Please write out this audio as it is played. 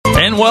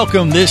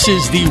welcome. This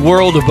is the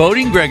world of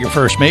boating. Greg, your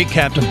first mate,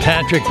 Captain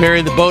Patrick,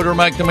 Barry the boater,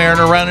 Mike the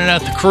mariner, rounding out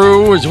the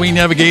crew as we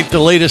navigate the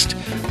latest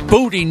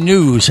boating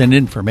news and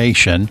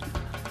information.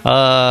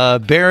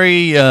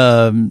 Barry,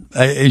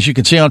 as you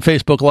can see on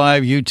Facebook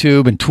Live,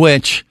 YouTube, and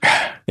Twitch,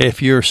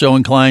 if you're so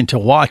inclined to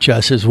watch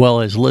us as well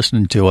as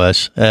listening to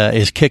us,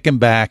 is kicking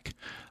back.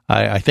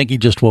 I think he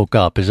just woke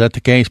up. Is that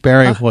the case,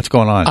 Barry? What's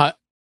going on?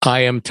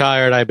 I am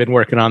tired. I've been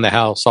working on the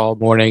house all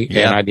morning,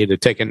 and I need to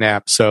take a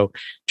nap. So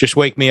just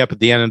wake me up at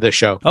the end of the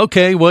show.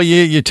 Okay. Well,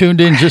 you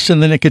tuned in just in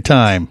the nick of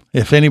time.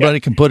 If anybody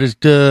can put us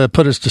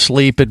to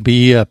sleep, it'd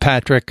be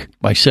Patrick,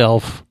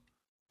 myself,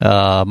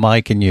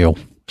 Mike, and you.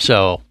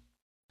 So,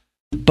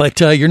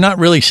 but you're not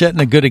really setting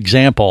a good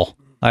example.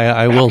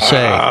 I will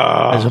say,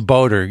 as a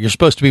boater, you're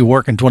supposed to be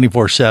working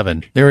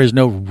 24/7. There is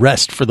no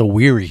rest for the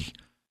weary,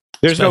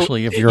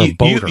 especially if you're a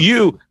boater.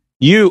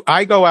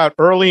 I go out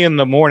early in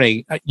the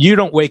morning. You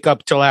don't wake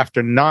up till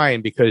after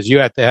 9 because you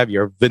have to have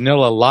your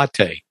vanilla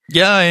latte.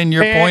 Yeah, and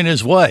your point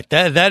is what?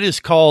 That is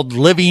called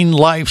living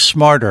life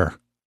smarter.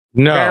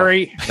 No,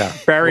 Barry,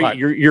 What?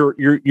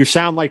 you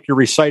sound like you're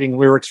reciting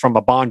lyrics from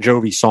a Bon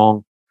Jovi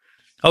song.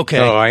 Okay.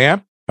 Oh, I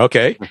am?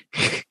 Okay.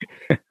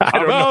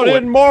 I'm out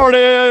in the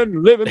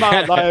morning, living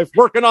my life,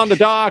 working on the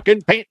dock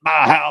and painting my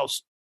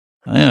house.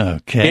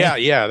 Okay.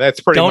 Yeah, that's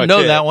pretty much Don't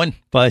know it. that one,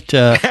 but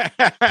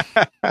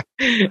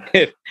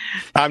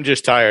I'm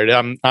just tired.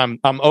 I'm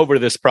over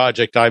this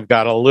project. I've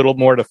got a little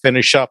more to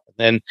finish up, and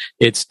then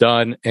it's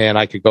done, and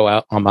I could go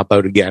out on my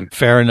boat again.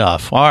 fair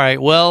enough. All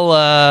right.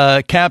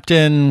 Well,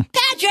 Captain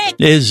Patrick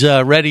is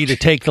ready to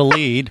take the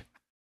lead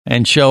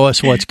and show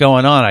us what's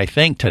going on, I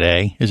think,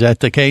 today. Is that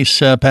the case,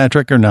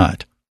 Patrick, or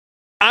not?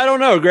 I don't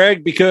know,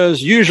 Greg,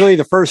 because usually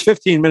the first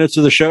 15 minutes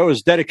of the show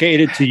is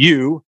dedicated to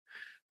you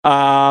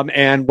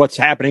and what's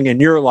happening in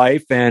your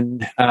life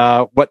and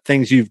what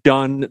things you've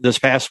done this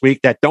past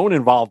week that don't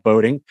involve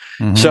boating.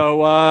 Mhm.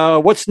 So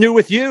what's new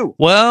with you?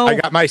 Well, I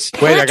got my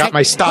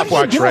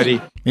stopwatch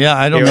ready. yeah,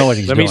 I don't know what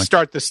he's Let doing. me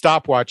start the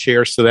stopwatch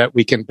here so that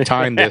we can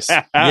time this.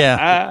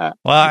 Yeah.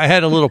 Well, I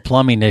had a little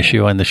plumbing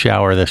issue in the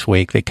shower this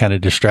week that kind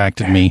of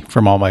distracted me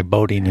from all my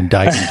boating and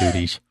diving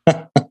duties.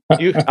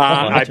 You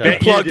I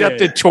bet you plugged up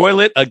the did.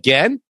 toilet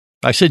again?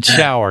 I said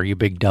shower, you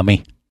big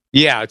dummy.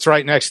 Yeah, it's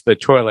right next to the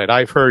toilet.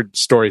 I've heard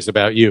stories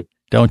about you.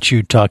 Don't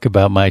you talk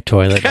about my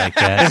toilet like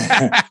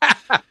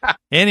that.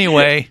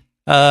 Anyway.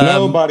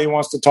 Nobody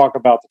wants to talk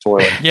about the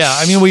toilet. Yeah,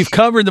 I mean, we've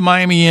covered the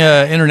Miami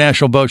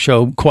International Boat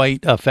Show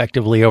quite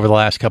effectively over the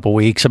last couple of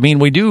weeks. I mean,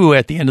 we do,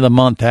 at the end of the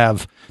month,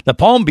 have the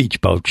Palm Beach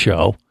Boat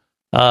Show.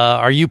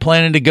 Are you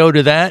planning to go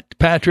to that,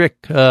 Patrick,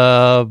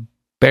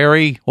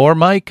 Barry, or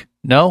Mike?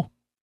 No?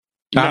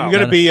 I'm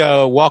going to be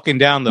walking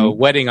down the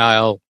wedding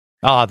aisle.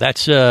 Oh,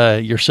 that's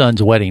your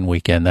son's wedding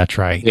weekend. That's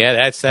right. Yeah,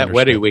 that's that Understood.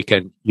 wedding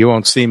weekend. You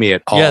won't see me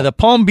at all. Yeah, the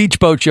Palm Beach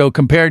Boat Show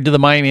compared to the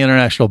Miami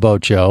International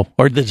Boat Show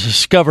or the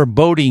Discover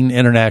Boating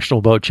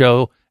International Boat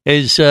Show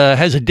is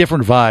has a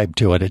different vibe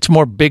to it. It's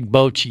more big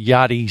boats,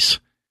 yachties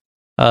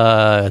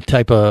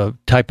type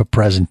of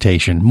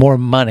presentation. More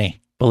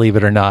money, believe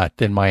it or not,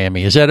 than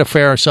Miami. Is that a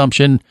fair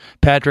assumption,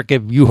 Patrick?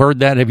 Have you heard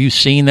that? Have you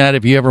seen that?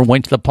 Have you ever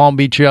went to the Palm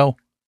Beach Show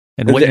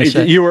and witnessed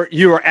it? You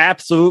were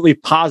absolutely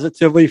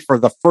positively for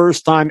the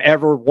first time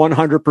ever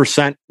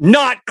 100%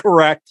 not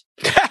correct.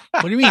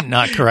 What do you mean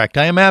not correct?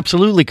 I am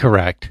absolutely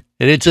correct.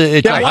 It's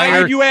a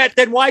higher.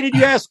 Then why did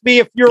you ask me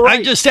if you're right?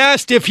 I just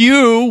asked if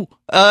you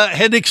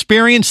had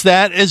experienced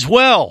that as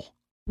well.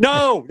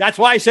 No, that's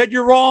why I said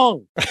you're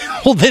wrong.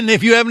 Well, then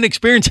if you haven't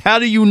experienced, how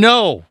do you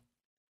know?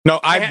 No,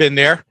 I've been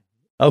there.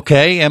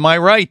 Okay, am I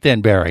right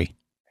then, Barry?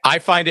 I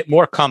find it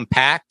more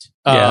compact.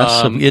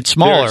 Yes, it's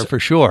smaller there's- for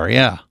sure.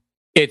 Yeah.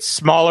 It's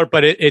smaller,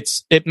 but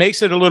it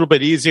makes it a little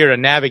bit easier to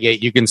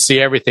navigate. You can see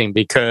everything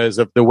because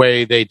of the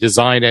way they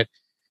design it.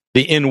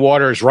 The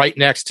in-water is right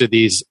next to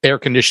these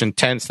air-conditioned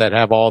tents that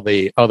have all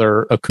the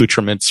other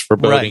accoutrements for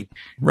boating.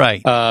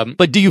 Right.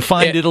 But do you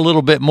find it a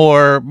little bit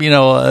more,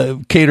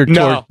 catered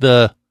No. toward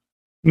the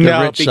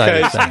No, rich side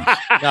of because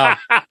things? no.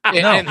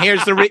 And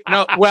here's the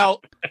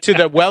well, to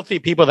the wealthy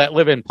people that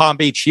live in Palm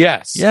Beach,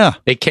 yes, Yeah.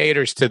 it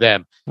caters to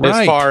them.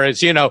 Right. As far as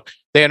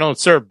they don't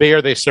serve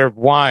beer; they serve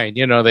wine.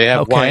 They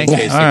have Okay. wine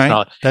tastings. All and right.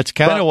 all. That's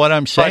kind of But- what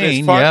I'm but as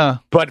saying. far- Yeah.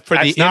 But for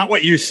That's not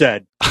what you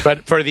said.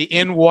 but for the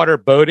in-water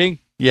boating,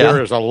 Yeah.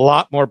 there's a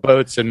lot more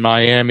boats in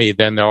Miami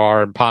than there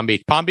are in Palm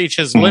Beach. Palm Beach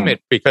is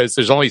limit because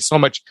there's only so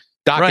much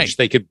dockage Right.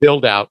 they could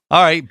build out.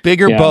 All right.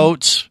 Bigger Yeah.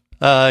 boats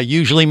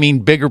usually mean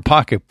bigger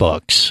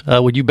pocketbooks.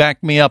 Would you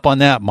back me up on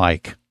that,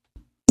 Mike?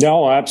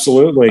 No,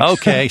 absolutely.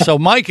 Okay. So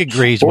Mike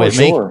agrees For with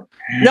me. sure.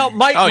 No,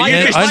 Mike. Oh, Mike, you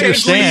Mike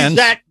understand agrees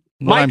that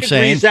what I'm Mike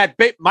saying. agrees that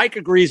Mike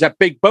agrees that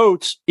big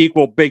boats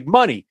equal big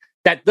money.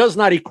 That does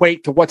not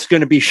equate to what's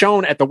going to be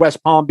shown at the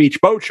West Palm Beach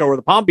Boat Show or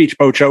the Palm Beach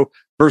Boat Show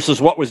versus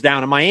what was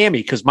down in Miami,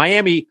 because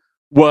Miami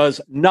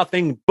was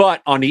nothing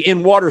but on the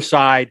in-water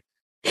side,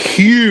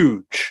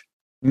 huge,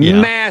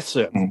 Yeah.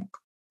 massive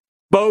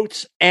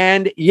boats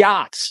and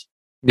yachts.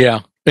 Yeah,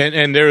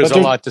 and there is But a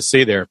there's- lot to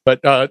see there. But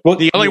Well,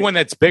 the only one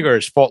that's bigger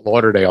is Fort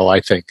Lauderdale, I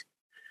think.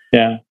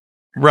 Yeah.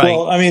 Right.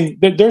 Well, I mean,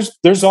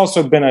 there's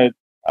also been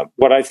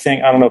what I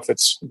think, I don't know if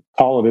it's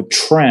call it a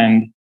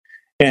trend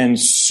in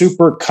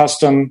super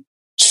custom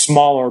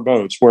smaller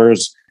boats.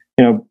 Whereas,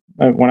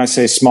 when I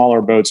say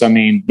smaller boats, I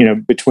mean,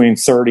 between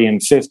 30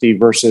 and 50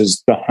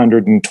 versus the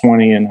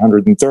 120 and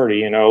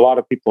 130. A lot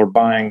of people are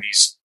buying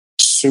these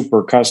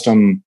super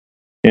custom,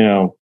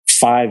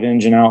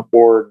 5-engine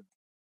outboard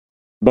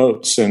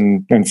boats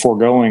and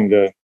foregoing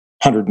the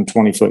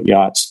 120-foot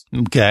yachts.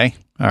 Okay.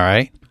 All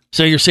right.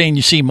 So you're saying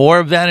you see more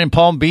of that in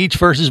Palm Beach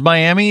versus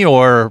Miami,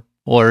 or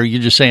are you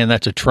just saying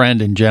that's a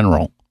trend in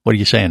general? What are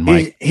you saying,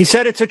 Mike? He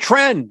said it's a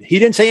trend. He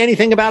didn't say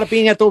anything about it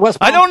being at the West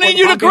Palm. I don't need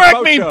you to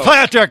correct me,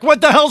 Patrick. What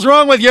the hell's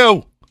wrong with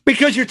you?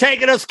 Because you're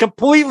taking us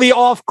completely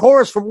off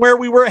course from where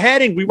we were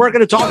heading. We weren't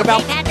going to talk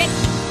about...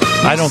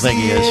 I don't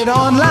think he is.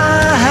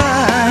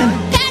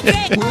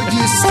 Patrick! Would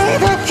you say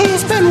that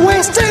he's been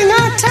wasting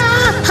our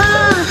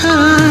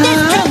time?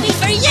 This trophy's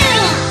for you!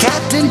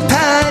 Captain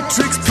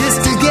Patrick's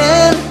pissed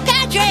again.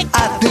 Patrick!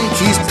 I think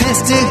he's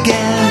pissed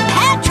again.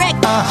 Patrick!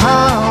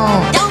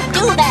 Uh-huh. Don't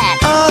do that.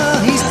 Oh,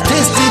 he's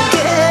pissed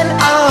again.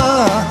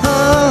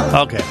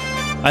 Uh-huh. Okay.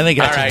 I think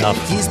that's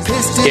enough. He's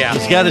pissed again. Yeah.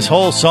 He's got his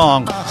whole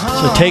song.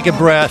 So take a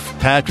breath,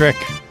 Patrick.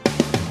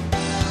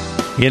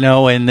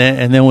 And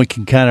then we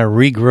can kind of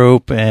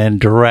regroup and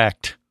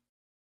direct.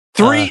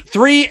 Three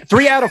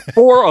out of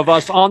 4 of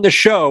us on the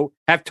show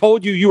have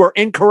told you are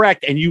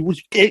incorrect, and you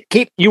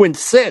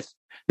insist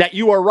that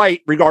you are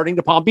right regarding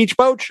the Palm Beach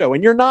Boat Show,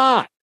 and you're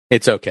not.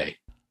 It's okay.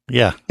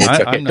 Yeah.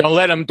 It's okay. Don't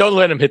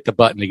let him hit the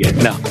button again.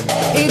 No.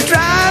 He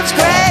drives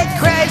Greg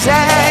crazy.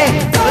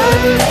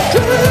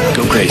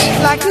 Go crazy.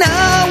 Like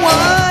no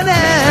one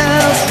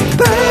else.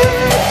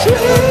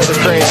 It's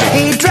crazy.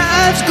 He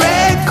drives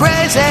Greg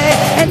crazy,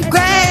 and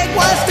Greg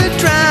wants to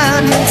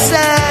drown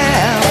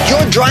himself.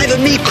 You're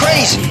driving me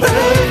crazy.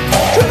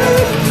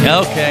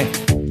 Okay.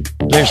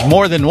 There's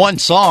more than one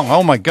song.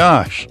 Oh, my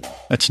gosh.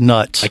 That's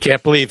nuts. I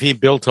can't believe he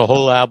built a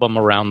whole album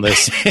around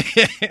this.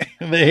 The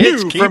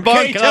hits keep from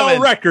on KTEL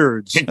coming.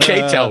 Records.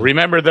 KTEL,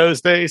 remember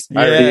those days?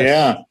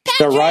 Yeah.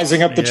 They're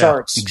rising up the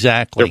charts.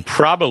 Exactly. They're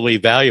probably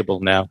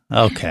valuable now.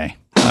 Okay.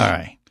 All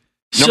right.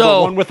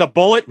 Number one with a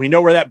bullet. We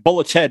know where that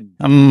bullet's heading.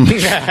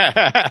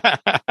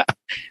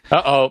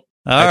 Uh-oh.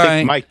 I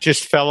think Mike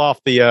just fell off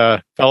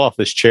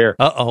this chair.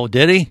 Uh-oh,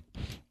 did he?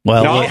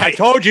 Well, No, I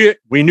told you.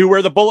 We knew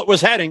where the bullet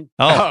was heading.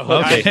 Oh,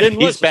 okay. okay. Didn't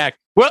He's listen. back.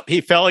 Well,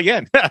 he fell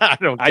again.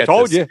 I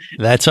told you.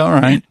 That's all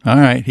right. All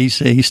right.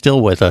 He's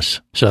still with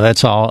us. So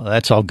that's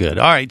all good.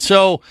 All right.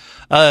 So,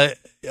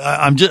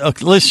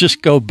 let's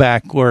just go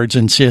backwards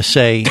and just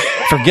say,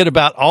 forget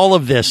about all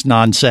of this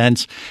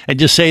nonsense and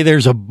just say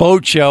there's a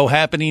boat show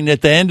happening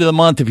at the end of the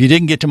month. If you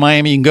didn't get to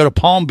Miami, you can go to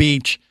Palm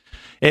Beach.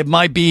 It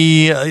might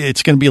be,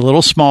 it's going to be a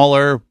little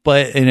smaller,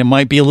 and it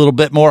might be a little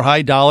bit more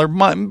high dollar,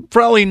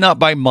 probably not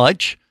by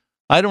much.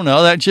 I don't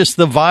know. That's just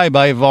the vibe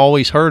I've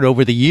always heard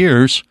over the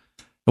years,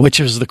 which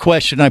is the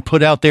question I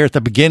put out there at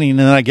the beginning, and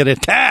then I get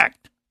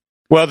attacked.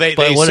 Well, they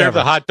serve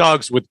the hot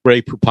dogs with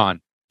Grey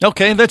Poupon.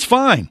 Okay, that's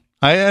fine.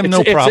 I have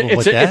no problem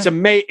with that.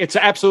 It's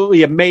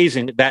absolutely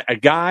amazing that a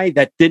guy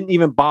that didn't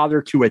even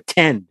bother to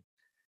attend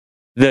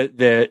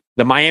the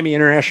Miami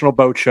International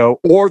Boat Show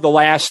or the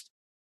last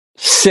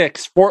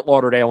 6 Fort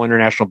Lauderdale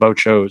International Boat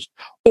Shows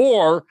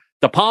or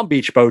the Palm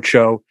Beach Boat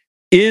Show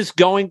is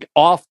going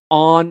off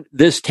on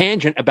this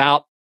tangent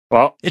about,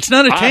 well, it's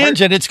not a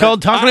tangent. It's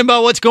called talking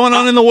about what's going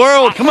on in the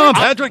world. Come on,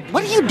 Patrick.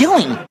 What are you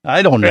doing?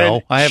 I don't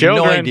know. I have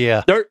no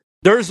idea.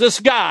 There's this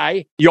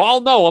guy. You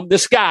all know him.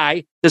 This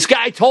guy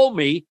told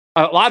me,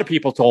 a lot of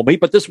people told me,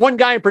 but this one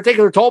guy in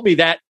particular told me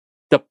that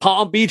the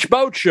Palm Beach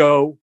Boat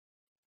Show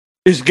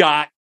has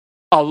got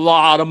a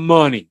lot of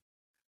money.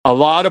 A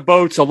lot of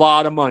boats, a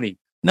lot of money.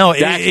 No,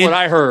 that's what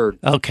I heard.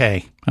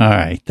 Okay. All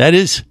right. That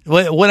is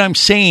what I'm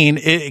saying.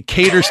 It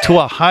caters to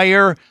a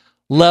higher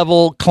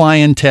level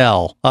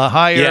clientele, a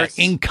higher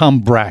income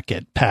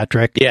bracket,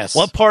 Patrick. Yes.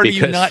 What part are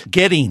you not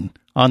getting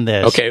on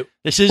this? Okay.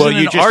 This isn't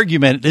an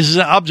argument. This is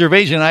an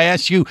observation. I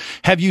asked you,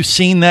 have you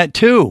seen that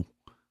too?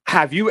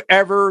 Have you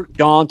ever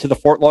gone to the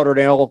Fort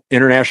Lauderdale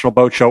International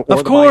Boat Show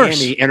or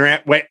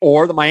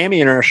the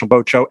Miami International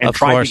Boat Show and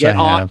tried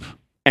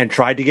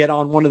to get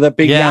on one of the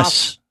big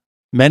yachts?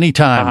 Many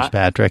times,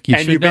 Patrick. You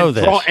should know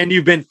this. And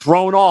you've been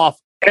thrown off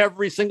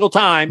every single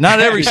time. Not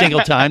every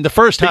single time. The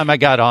first time I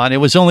got on, it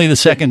was only the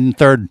second,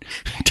 third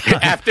time.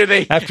 After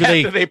they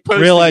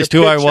realized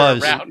who I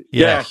was.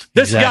 Yes,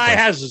 this guy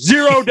has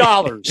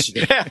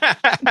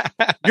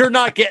 $0. You're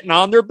not getting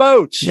on their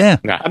boats. Yeah.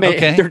 I mean,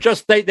 they're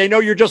just they know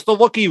you're just a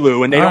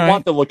looky-loo, and they don't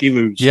want the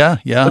looky-loos. Yeah.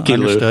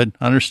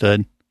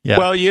 Understood. Yeah.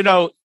 Well, you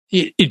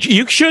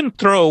shouldn't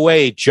throw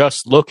away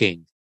Just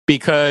Looking.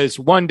 Because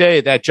one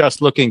day that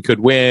Just Looking could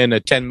win a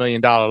 $10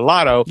 million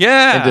lotto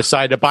and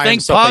decide to buy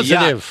himself a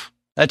yacht.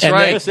 That's and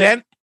right.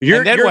 Then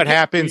what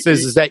happens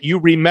is that you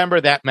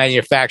remember that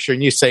manufacturer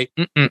and you say,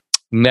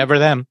 never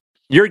them.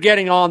 You're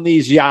getting on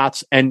these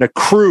yachts and the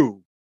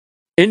crew,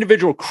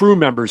 individual crew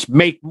members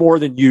make more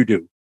than you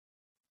do.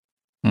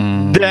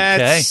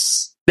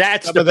 That's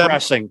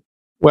depressing.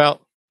 Well,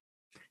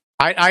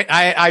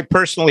 I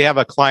personally have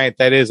a client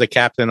that is a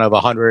captain of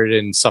 100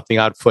 and something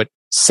odd foot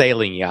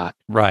sailing yacht.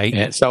 Right.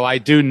 And so I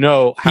do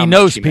know how he much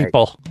knows he makes.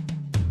 people.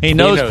 He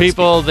knows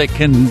people that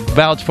can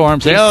vouch for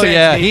him. Say, oh,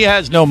 yeah, he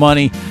has no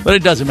money, but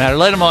it doesn't matter.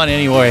 Let him on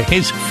anyway.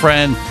 He's a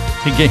friend.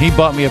 He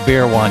bought me a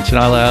beer once, and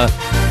I'll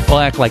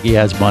act like he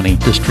has money.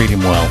 Just treat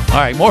him well. All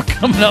right, more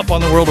coming up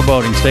on the World of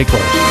Boating. Stay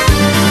close.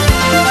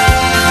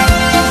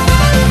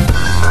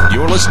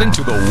 You're listening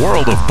to the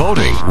World of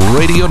Boating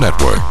Radio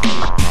Network.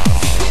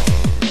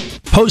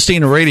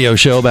 Hosting a radio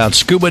show about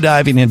scuba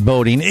diving and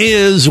boating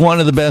is one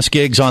of the best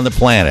gigs on the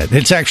planet.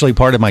 It's actually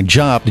part of my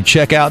job to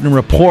check out and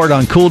report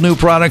on cool new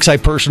products I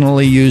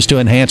personally use to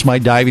enhance my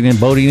diving and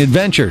boating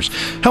adventures.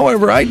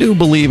 However, I do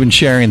believe in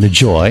sharing the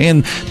joy,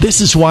 and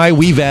this is why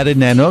we've added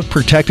Nanook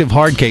protective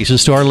hard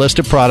cases to our list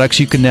of products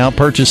you can now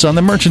purchase on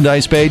the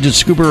merchandise page at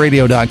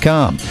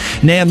scubaradio.com.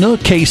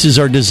 Nanook cases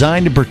are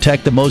designed to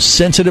protect the most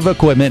sensitive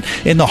equipment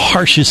in the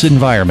harshest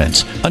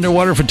environments.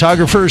 Underwater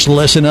photographers,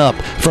 listen up.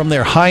 From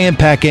their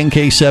high-impact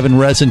NK7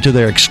 resin to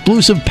their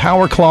exclusive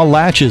Power Claw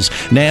latches,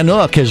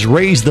 Nanook has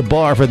raised the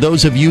bar for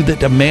those of you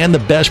that demand the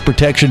best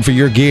protection for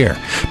your gear.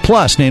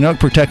 Plus, Nanook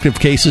protective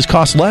cases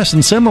cost less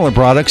than similar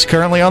products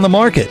currently on the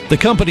market. The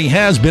company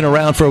has been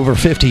around for over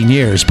 15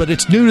 years, but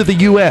it's new to the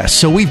U.S.,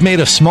 so we've made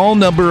a small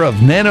number of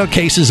Nanook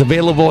cases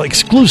available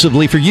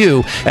exclusively for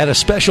you at a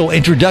special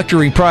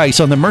introductory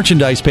price on the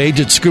merchandise page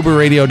at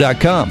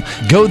scubaradio.com.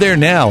 Go there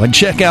now and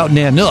check out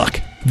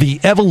Nanook, the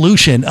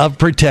evolution of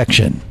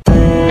protection.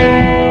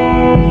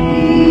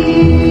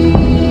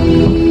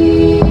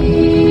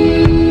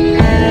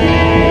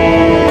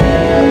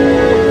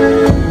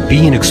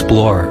 Be an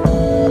explorer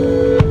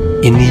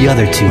in the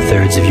other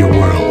 2/3 of your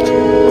world.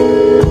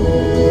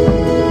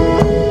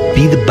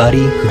 Be the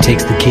buddy who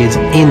takes the kids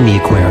in the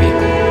aquarium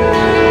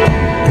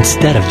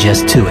instead of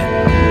just to it.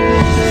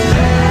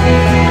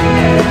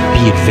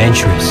 Be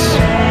adventurous.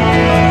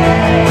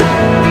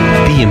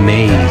 Be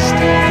amazed.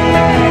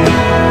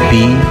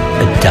 Be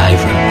a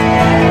diver.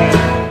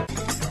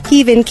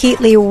 Kevin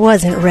Keatley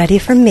wasn't ready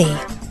for me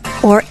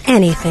or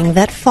anything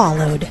that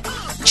followed.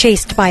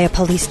 Chased by a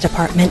police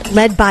department,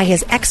 led by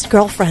his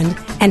ex-girlfriend,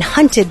 and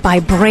hunted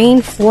by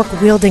brain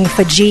fork-wielding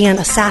Fijian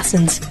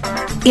assassins,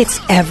 it's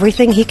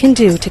everything he can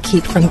do to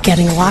keep from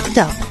getting locked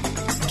up,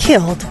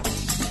 killed,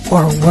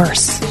 or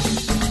worse.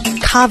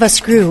 Kava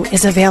Screw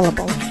is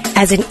available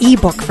as an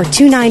ebook for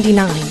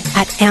 $2.99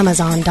 at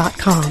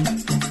Amazon.com.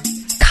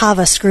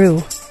 Kava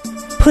Screw.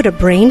 Put a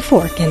brain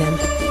fork in him.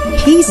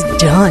 He's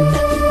done.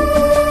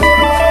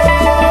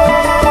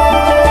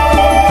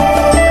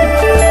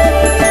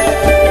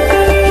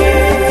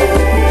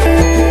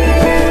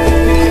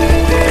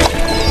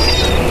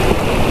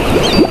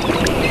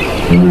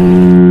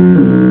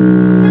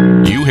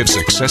 You have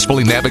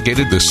successfully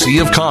navigated the Sea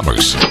of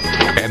Commerce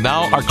and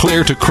now are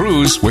clear to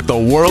cruise with the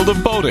World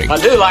of Boating. I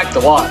do like the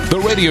water. The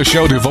radio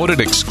show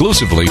devoted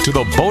exclusively to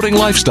the boating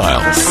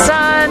lifestyle. The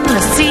sun, the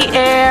sea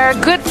air,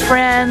 good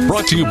friends.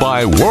 Brought to you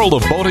by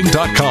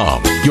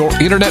worldofboating.com, your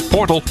internet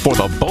portal for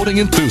the boating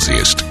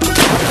enthusiast.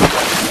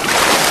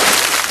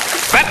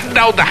 Batten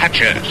down the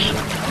hatches.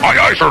 Aye,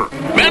 aye, sir.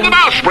 Man the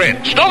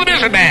bowsprit. Stow the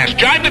mizzen mast.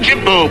 Jibe the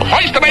jib boom.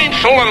 Hoist the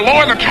mainsail and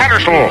lower the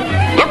tattersail.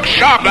 Look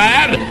sharp,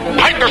 lad.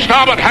 Pike the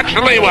starboard, hatch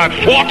the leeward.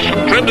 Thwarts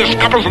and trim the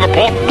scuppers of the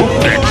port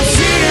poop deck. I'm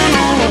sitting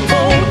on a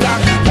boat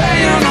dock,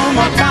 playing on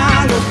my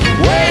conga,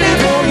 waiting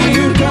for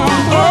you to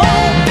come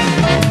home.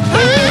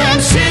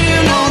 I'm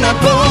sitting on a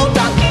boat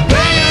dock,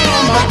 playing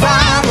on my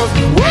conga,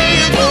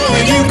 waiting for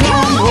you to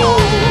come home.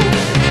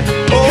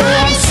 Oh,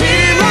 I'm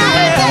sitting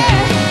right there,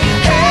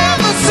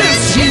 ever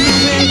since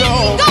you've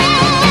been gone.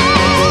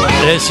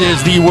 This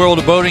is the World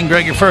of Boating.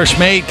 Greg, your first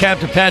mate.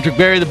 Captain Patrick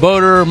Barry, the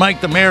boater.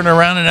 Mike, the mariner,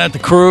 rounding out the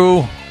crew.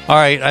 All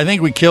right, I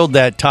think we killed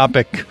that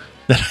topic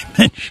that I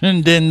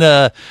mentioned in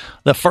the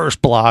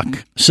first block.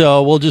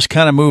 So we'll just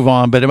kind of move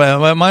on. But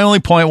my only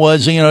point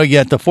was, you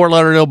got the Fort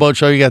Lauderdale Boat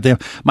Show. You got the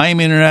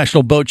Miami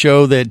International Boat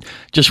Show that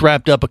just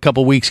wrapped up a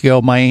couple weeks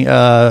ago.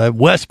 My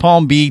West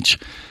Palm Beach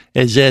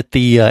is at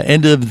the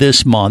end of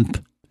this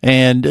month.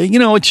 And,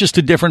 it's just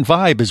a different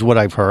vibe is what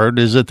I've heard,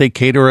 is that they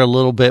cater a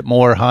little bit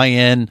more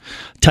high-end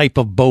type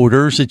of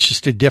boaters. It's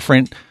just a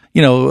different,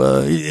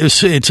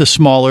 it's a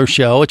smaller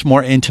show. It's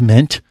more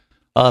intimate.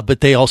 But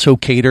they also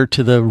cater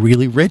to the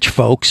really rich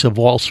folks of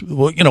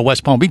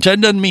West Palm Beach. That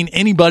doesn't mean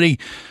anybody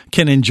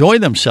can enjoy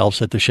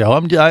themselves at the show.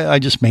 I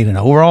just made an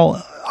overall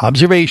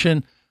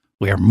observation.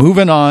 We are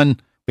moving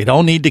on. We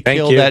don't need to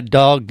kill that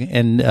dog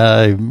and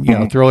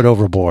throw it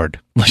overboard.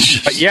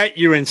 But yet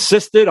you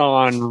insisted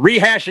on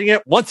rehashing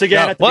it once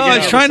again. Yeah. Well, I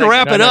was trying to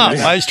wrap it up.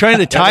 I was trying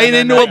to tie it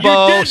into a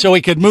bow so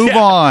we could move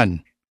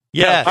on.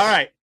 Yes. All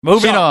right.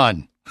 Moving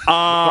on.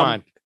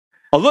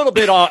 A little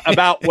bit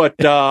about what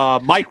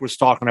Mike was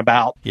talking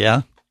about.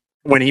 Yeah.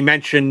 When he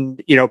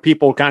mentioned,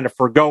 people kind of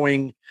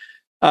forgoing,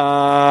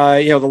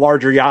 the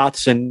larger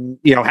yachts and,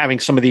 having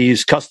some of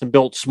these custom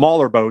built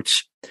smaller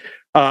boats.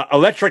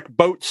 Electric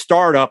boat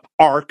startup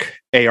ARC,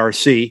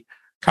 A-R-C.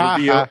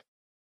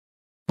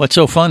 What's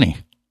so funny?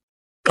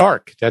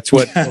 ARC. That's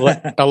what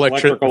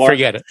electrical arc.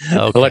 Forget it.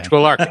 Okay.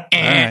 Electrical arc.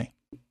 Right.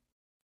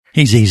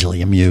 He's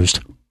easily amused.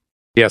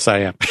 Yes, I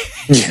am.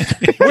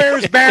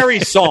 Where's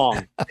Barry's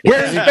song?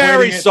 Where's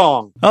Barry's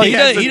song? Oh, he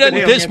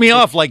doesn't piss me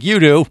off like you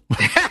do.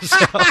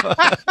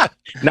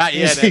 Not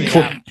yet.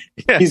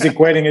 He's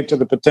equating it to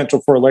the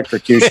potential for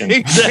electrocution.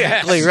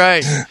 Exactly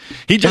right.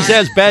 He just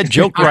has bad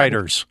joke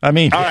writers. I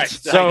mean, all right.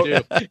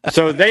 So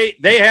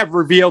they have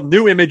revealed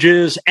new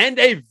images and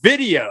a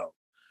video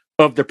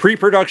of the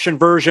pre-production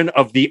version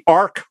of the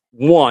Ark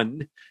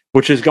 1,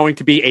 which is going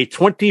to be a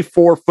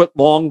 24-foot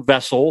long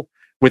vessel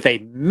with a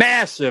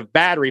massive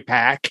battery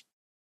pack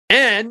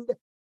and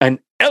an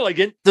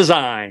elegant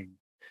design.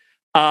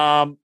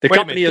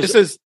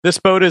 This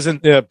boat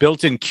isn't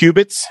built in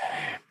cubits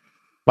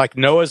like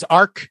Noah's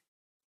Ark.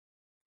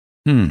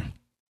 Another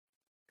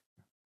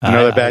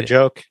bad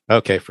joke.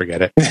 Okay,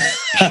 forget it.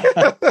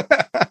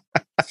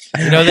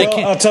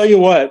 I'll tell you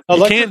what.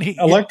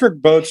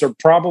 Electric boats are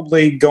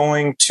probably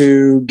going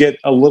to get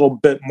a little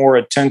bit more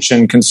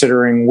attention,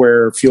 considering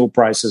where fuel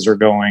prices are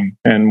going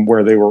and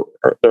where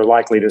they're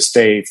likely to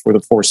stay for the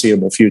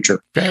foreseeable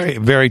future. Very,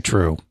 very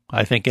true.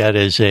 I think that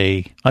is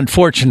a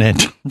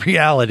unfortunate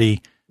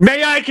reality.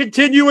 May I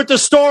continue with the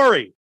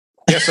story?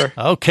 Yes, sir.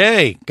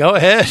 Okay, go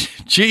ahead.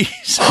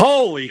 Jeez.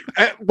 Holy!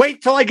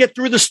 Wait till I get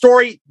through the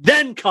story,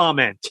 then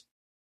comment.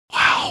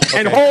 Wow.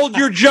 And hold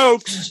your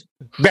jokes,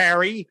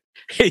 Barry.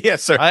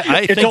 Yes, sir.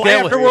 I think until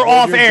after we're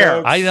off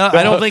air. I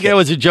don't think that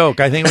was a joke.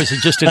 I think it was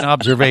just an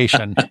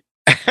observation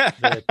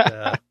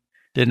that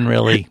didn't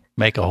really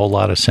make a whole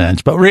lot of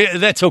sense. But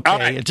that's okay.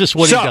 Right. It's just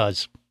what he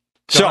does.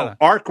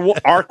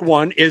 Ark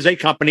 1 is a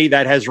company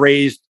that has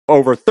raised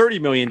over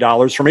 $30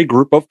 million from a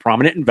group of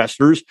prominent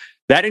investors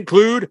that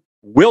include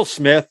Will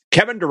Smith,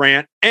 Kevin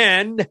Durant,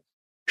 and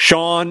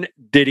Sean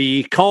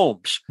Diddy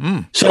Combs.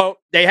 So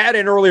they had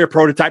an earlier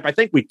prototype. I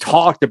think we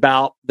talked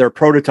about their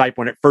prototype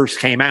when it first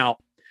came out.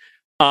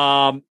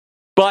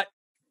 But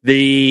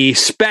the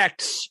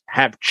specs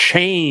have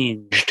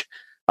changed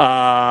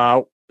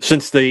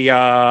since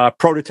the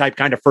prototype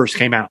kind of first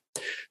came out.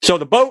 So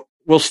the boat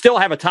will still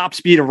have a top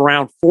speed of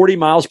around 40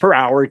 miles per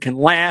hour. It can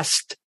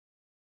last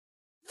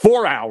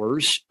 4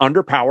 hours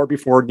under power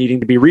before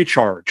needing to be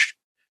recharged,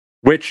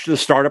 which the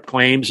startup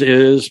claims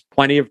is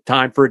plenty of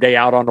time for a day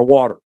out on the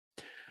water.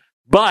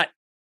 But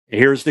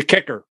here's the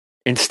kicker.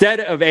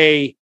 Instead of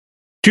a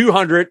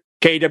 200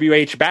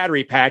 kWh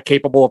battery pack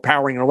capable of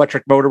powering an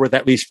electric motor with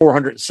at least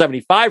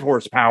 475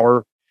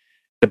 horsepower,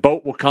 the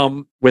boat will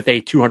come with a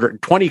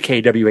 220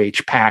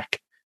 kWh pack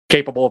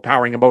capable of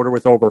powering a motor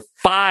with over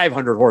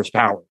 500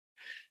 horsepower.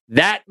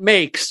 That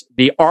makes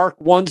the Ark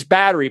 1's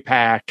battery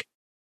pack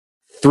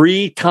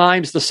 3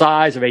 times the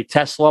size of a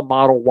Tesla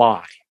Model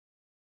Y.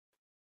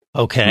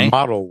 Okay.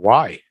 Model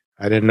Y.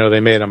 I didn't know they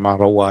made a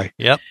Model Y.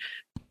 Yep.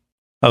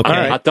 Okay.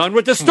 Right. Not done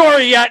with the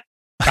story yet.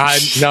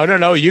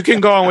 No. You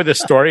can go on with the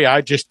story.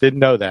 I just didn't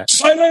know that.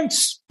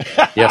 Silence.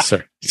 Yes,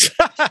 sir.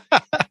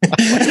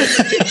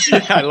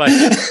 I like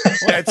it.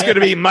 That's going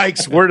to be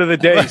Mike's word of the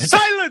day.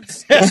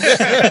 Silence.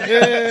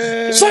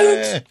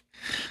 Silence.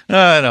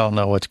 I don't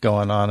know what's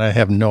going on. I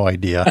have no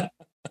idea.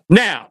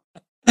 Now,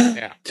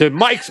 to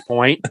Mike's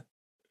point,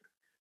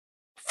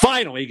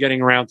 finally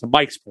getting around to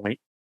Mike's point,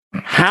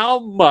 how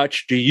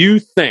much do you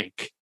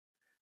think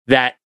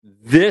that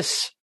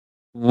this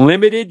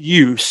limited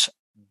use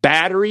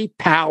battery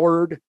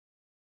powered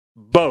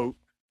boat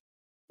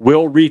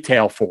will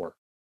retail for?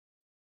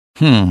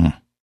 Well,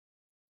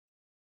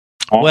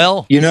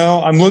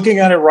 I'm looking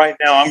at it right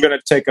now. I'm going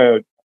to take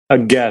a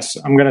guess.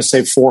 I'm going to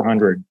say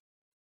 400.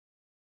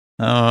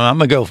 I'm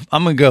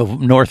gonna go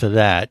north of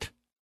that.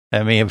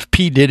 I mean, if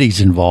P.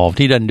 Diddy's involved,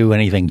 he doesn't do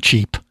anything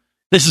cheap.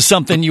 This is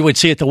something you would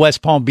see at the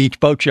West Palm Beach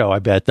Boat Show, I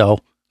bet, though.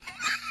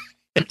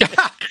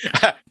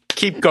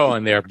 Keep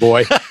going there,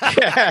 boy.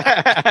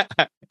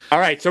 All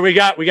right, so we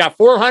got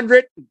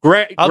 400.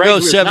 I'll go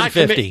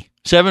 750.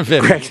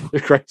 $750.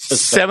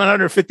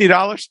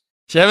 $750.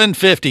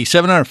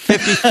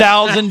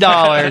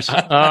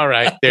 $750,000. All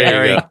right,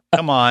 there you go.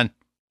 Come on,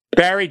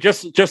 Barry.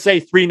 Just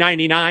say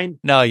 $399.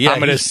 No, yeah, I'm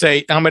going to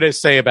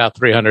say about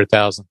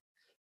 300,000.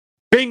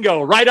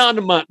 Bingo! Right on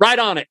the month. Right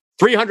on it.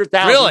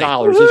 $300,000. Really?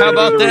 How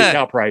about that?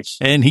 Retail price.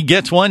 And he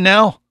gets one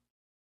now.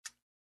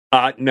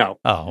 No.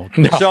 Oh,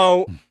 no.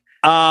 So,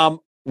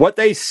 what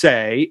they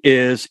say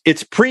is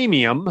it's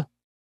premium,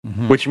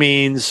 which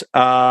means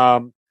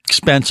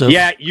expensive.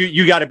 Yeah,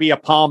 you got to be a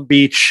Palm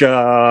Beach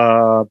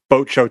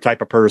boat show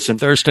type of person,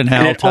 Thurston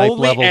Howell type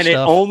level and stuff. it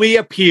only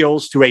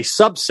appeals to a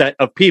subset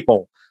of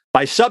people.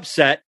 By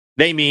subset,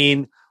 they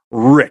mean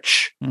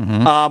rich.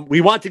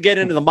 We want to get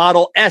into the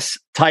Model S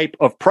type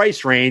of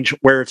price range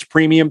where it's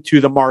premium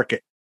to the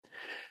market.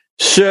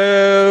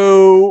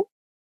 So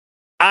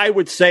I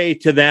would say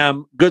to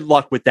them, good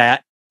luck with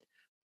that.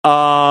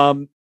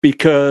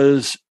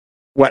 Because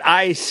what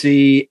I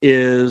see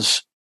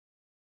is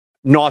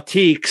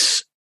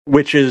Nautique's,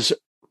 which is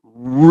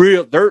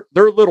real, their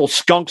little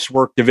Skunks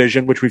Work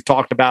division, which we've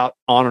talked about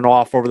on and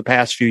off over the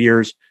past few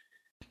years.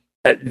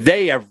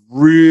 They have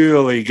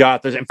really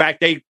got this. In fact,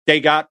 they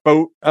got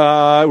it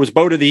was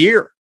boat of the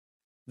year.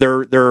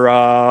 Their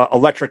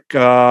electric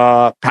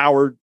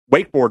powered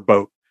wakeboard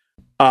boat.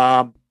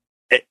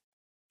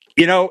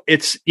 you're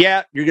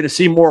going to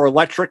see more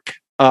electric,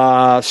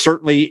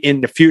 certainly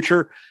in the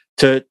future.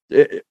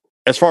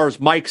 As far as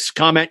Mike's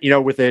comment,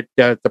 with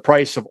the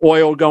price of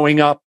oil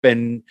going up,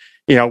 and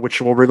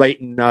which will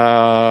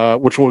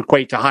which will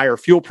equate to higher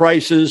fuel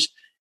prices.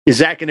 Is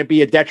that going to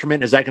be a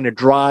detriment? Is that going to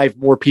drive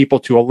more people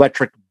to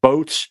electric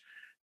boats?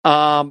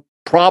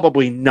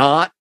 Probably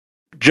not.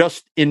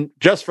 Just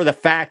for the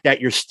fact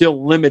that you're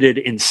still limited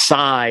in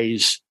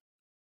size,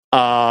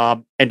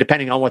 and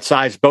depending on what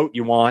size boat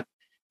you want,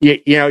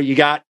 you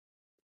got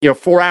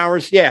 4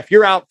 hours. Yeah, if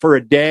you're out for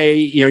a day,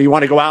 you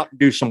want to go out and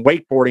do some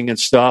wakeboarding and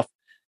stuff.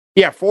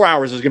 Yeah, 4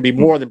 hours is going to be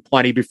more than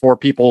plenty before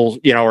people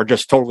are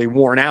just totally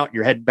worn out. And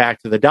you're heading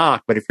back to the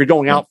dock. But if you're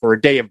going out for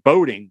a day of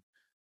boating,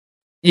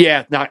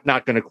 yeah, not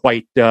going to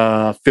quite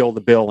fill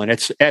the bill. And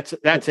that's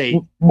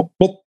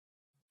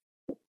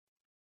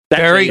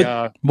Barry,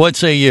 what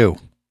say you?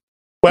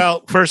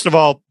 Well, first of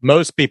all,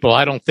 most people,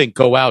 I don't think,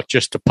 go out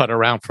just to putt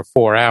around for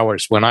 4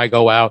 hours. When I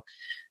go out,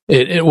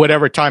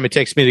 whatever time it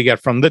takes me to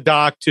get from the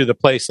dock to the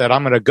place that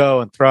I'm going to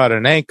go and throw out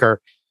an anchor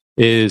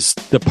is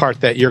the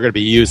part that you're going to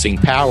be using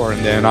power.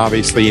 And then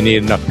obviously you need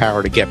enough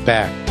power to get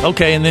back.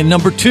 Okay. And then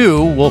number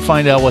 2, we'll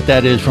find out what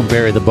that is from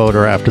Barry the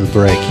Boater after the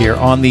break here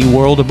on the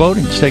World of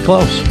Boating. Stay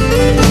close.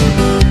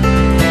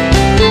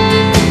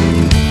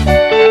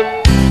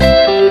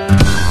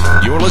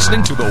 You're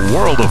listening to the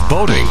World of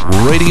Boating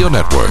Radio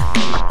Network.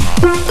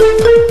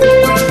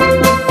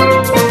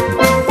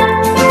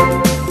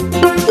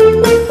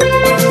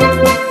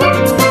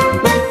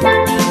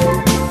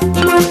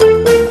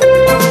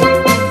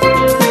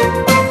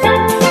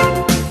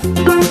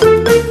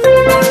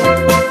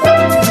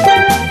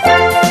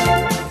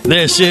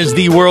 This is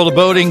the World of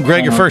Boating.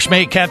 Greg, your first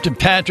mate, Captain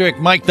Patrick,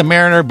 Mike the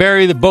Mariner,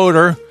 Barry the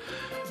Boater,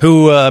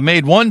 who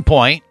made one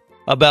point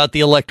about the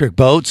electric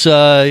boats.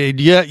 You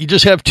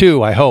just have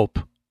 2, I hope,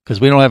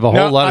 because we don't have a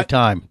whole lot of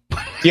time.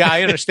 Yeah,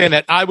 I understand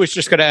that. I was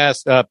just going to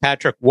ask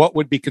Patrick, what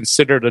would be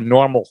considered a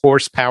normal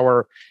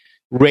horsepower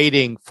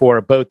rating for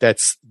a boat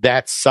that's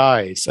that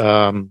size?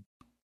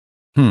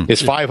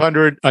 Is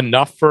 500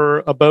 enough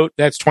for a boat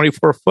that's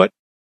 24 foot?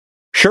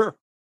 Sure.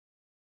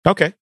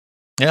 Okay.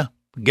 Yeah.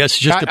 I guess it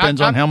just depends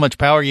on how much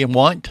power you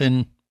want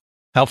and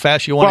how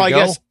fast you want to go.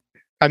 I guess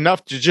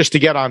enough to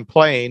get on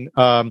plane.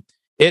 I'm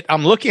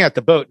looking at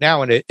the boat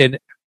now,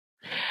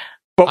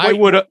 but I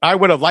would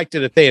have liked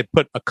it if they had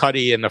put a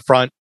cuddy in the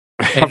front.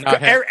 And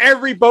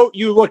every boat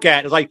you look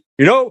at is like,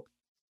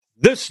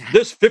 this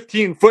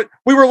 15-foot.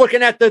 We were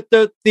looking at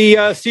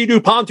the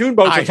Sea-Doo pontoon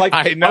boats. It's like,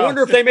 I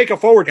wonder if they make a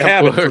forward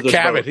cabin for this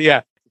boat.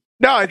 Yeah.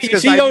 No, it's you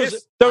see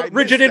the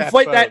rigid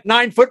that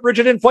 9-foot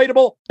rigid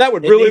inflatable. That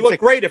would really look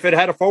great if it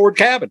had a forward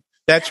cabin.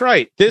 That's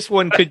right. This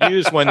one could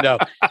use one though.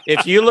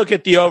 If you look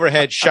at the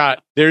overhead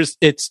shot,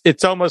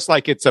 it's almost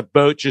like it's a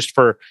boat just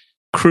for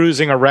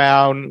cruising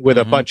around with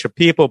a bunch of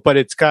people, but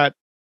it's got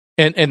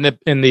and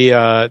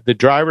the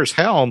driver's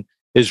helm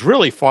is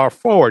really far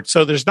forward,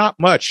 so there's not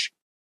much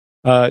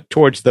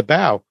towards the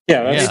bow.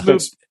 Yeah,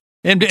 that's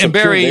And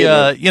Barry,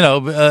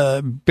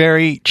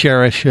 Barry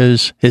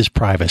cherishes his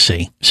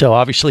privacy, so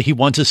obviously he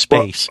wants a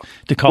space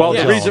to call.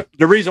 Well,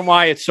 the reason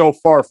why it's so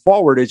far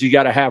forward is you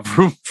got to have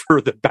room for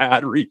the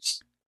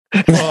batteries.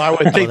 Well, I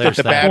would think that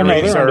the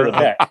batteries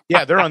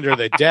they're under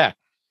the deck.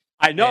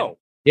 I know.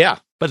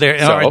 But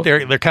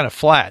they're kind of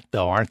flat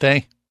though, aren't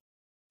they?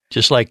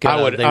 Just like they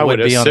would be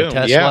on a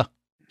Tesla. Yeah.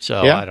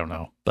 So I don't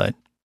know, but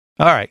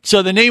all right.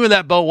 So the name of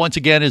that boat once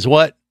again is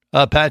what,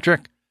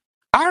 Patrick?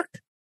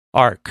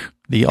 Ark.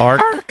 The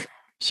Ark.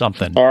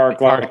 Something.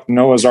 Ark, like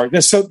Noah's Ark.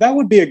 So that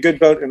would be a good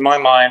boat in my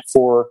mind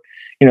for,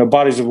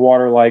 bodies of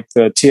water like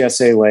the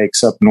TSA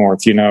lakes up north,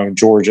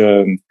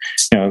 Georgia and,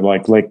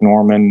 like Lake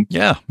Norman.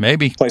 Yeah,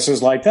 maybe.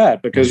 Places like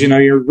that because,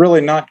 you're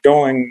really not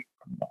going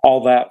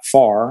all that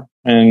far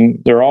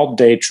and they're all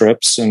day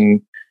trips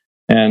and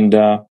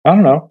I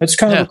don't know. It's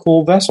kind of a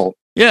cool vessel.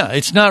 Yeah,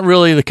 it's not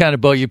really the kind of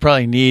boat you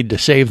probably need to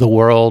save the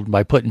world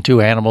by putting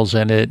 2 animals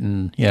in it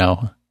and,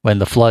 when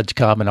the floods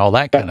come and all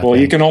that kind of thing. Well,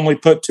 you can only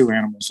put 2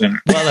 animals in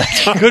it. Well,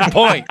 that's a good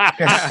point.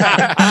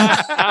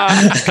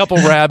 A couple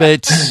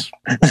rabbits,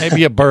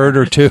 maybe a bird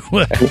or 2.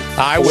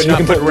 I would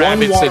not put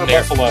rabbits in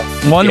there.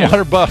 One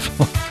water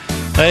buffalo.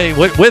 Hey,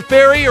 with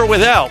Barry or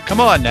without? Come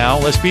on now,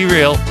 let's be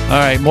real. All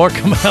right, more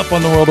coming up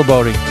on the World of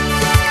Boating.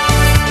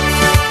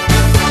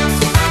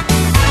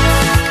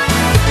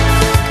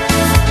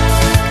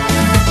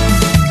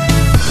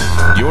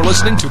 You're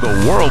listening to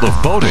the World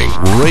of Boating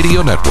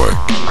Radio Network.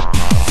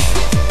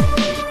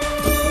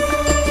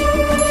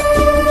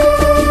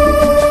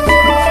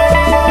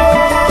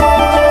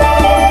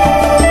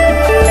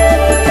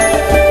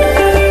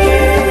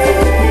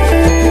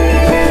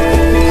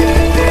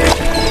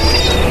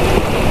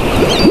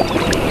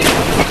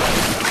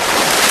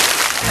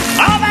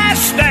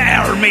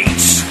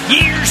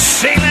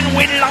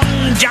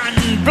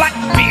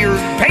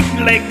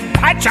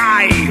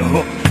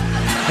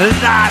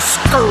 The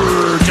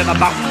scourge of the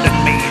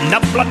mountain main, the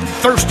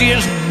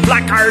bloodthirstiest,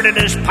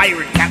 black-heartedest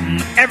pirate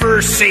captain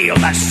ever sailed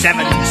the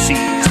 7 seas.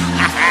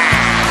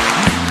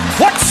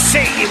 What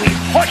say we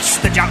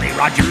hoist the Jolly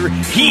Roger,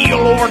 heel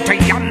over to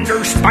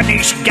yonder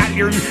Spanish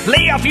galleon,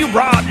 lay a few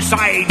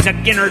broadsides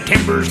agin her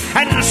timbers,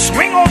 and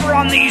swing over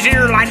on these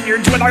here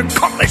lanyards with our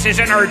cutlasses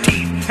in our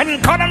teeth,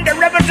 and cut 'em to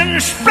ribbons and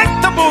split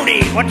the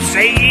booty. What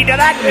say ye to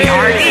that, me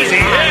heart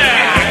easy?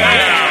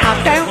 I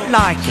don't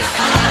like it.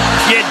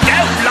 You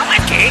don't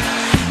like it?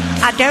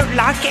 I don't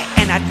like it,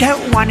 and I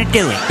don't want to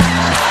do it.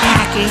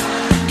 Tacky,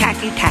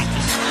 tacky, tacky.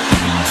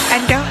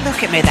 And don't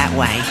look at me that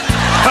way.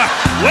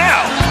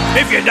 Well,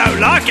 if you don't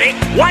like it,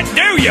 what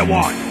do you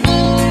want?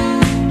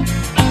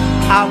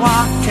 I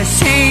want to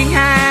sing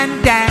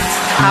and dance.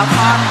 I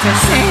want to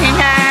sing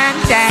and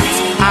dance.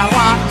 I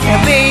want to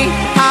be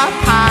a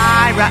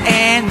pirate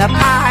in the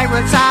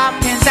Pirates of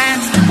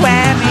Penzance.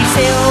 Wear me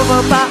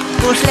silver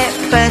buckle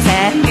slippers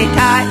and me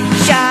tight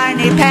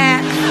shiny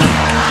pants.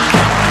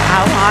 I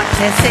want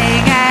to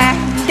sing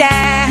and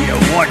dance.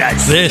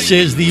 This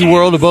is the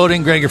World of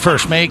Boating. Greg, your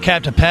first mate,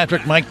 Captain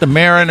Patrick, Mike the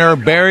Mariner,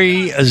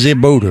 Barry the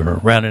Boater,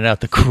 rounding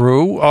out the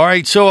crew. All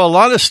right, so a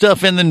lot of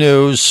stuff in the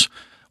news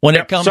when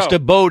it comes to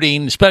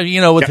boating, especially,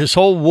 with this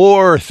whole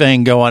war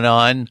thing going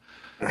on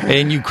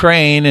in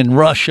Ukraine and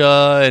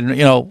Russia. And,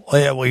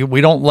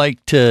 we don't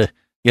like to,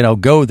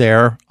 go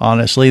there,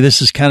 honestly.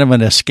 This is kind of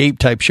an escape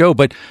type show,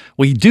 but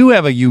we do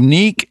have a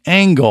unique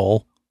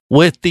angle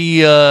with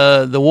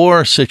the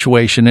war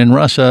situation in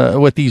Russia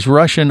with these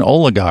Russian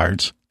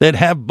oligarchs that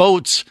have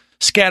boats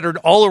scattered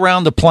all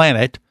around the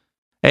planet.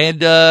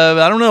 And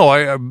I don't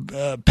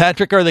know,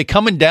 Patrick, are they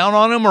coming down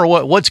on them or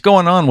what's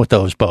going on with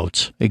those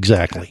boats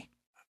exactly?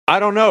 I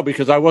don't know,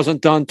 because I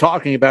wasn't done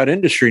talking about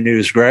industry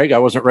news, Greg. I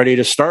wasn't ready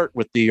to start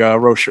with the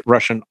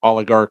Russian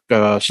oligarch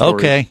story.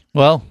 Okay,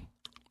 well,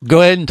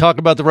 go ahead and talk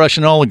about the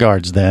Russian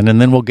oligarchs then, and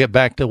then we'll get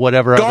back to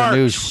whatever other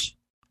news.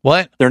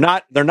 What? They're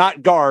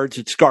not guards,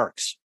 it's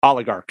garks.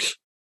 Oligarchs.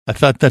 I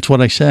thought that's what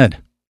I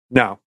said.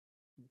 No.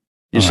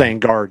 You're saying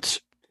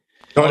guards.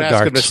 Don't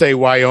ask him to say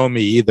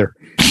Wyoming either.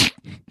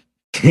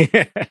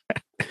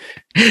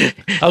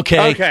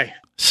 Okay.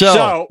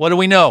 So, what do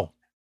we know?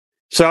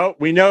 So,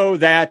 we know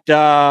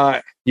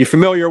that you're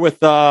familiar with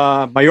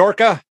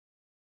Mallorca?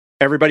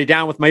 Everybody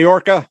down with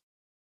Mallorca?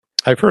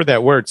 I've heard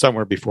that word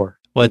somewhere before.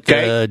 What,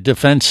 the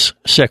defense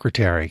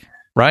secretary,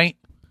 right?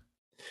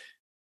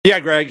 Yeah,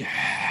 Greg.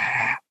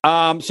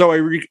 So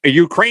a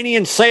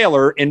Ukrainian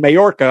sailor in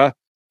Mallorca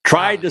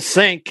tried to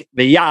sink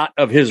the yacht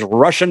of his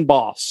Russian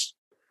boss.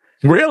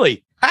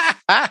 Really?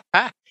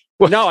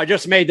 No, I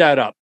just made that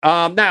up.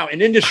 Now,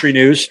 in industry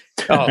news.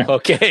 Oh,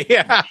 okay.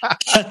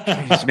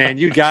 Geez, man,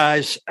 you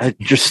guys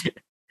just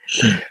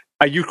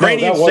a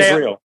Ukrainian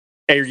sailor.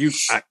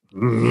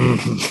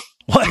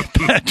 What,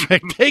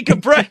 Patrick? Take a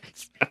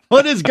breath.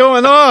 What is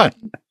going on?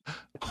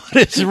 What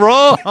is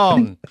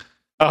wrong?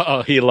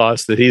 Uh-oh, he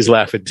lost it. He's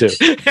laughing too.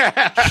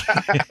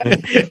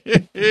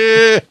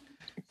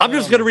 I'm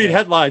just going to read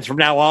headlines from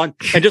now on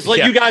and just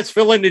let you guys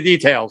fill in the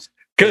details,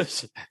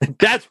 because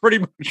that's pretty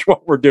much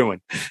what we're doing.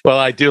 Well,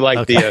 I do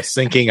like the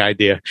sinking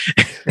idea.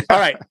 All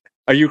right.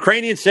 A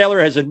Ukrainian sailor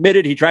has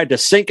admitted he tried to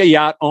sink a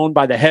yacht owned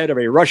by the head of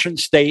a Russian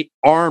state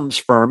arms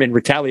firm in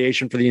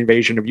retaliation for the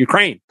invasion of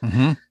Ukraine.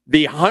 Mm-hmm.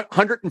 The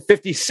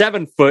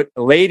 157-foot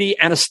Lady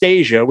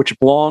Anastasia, which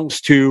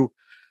belongs to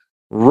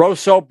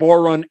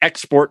Rosoboron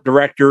Export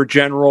Director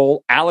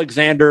General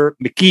Alexander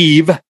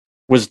Mikheev,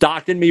 was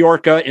docked in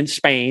Mallorca in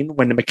Spain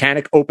when the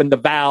mechanic opened the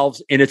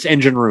valves in its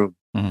engine room.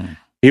 Mm.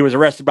 He was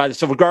arrested by the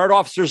Civil Guard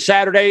officers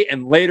Saturday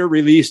and later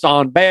released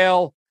on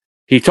bail.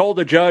 He told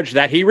the judge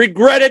that he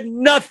regretted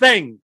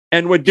nothing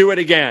and would do it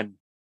again.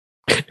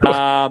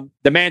 The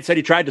man said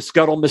he tried to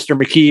scuttle Mr.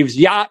 Mikheev's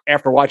yacht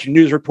after watching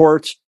news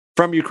reports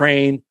from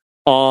Ukraine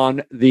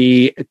on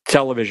the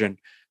television.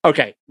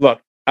 Okay,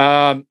 look.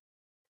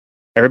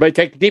 Everybody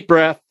take a deep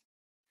breath.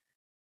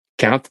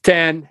 Count to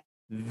 10.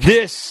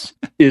 This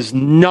is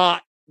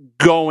not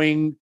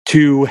going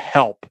to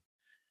help.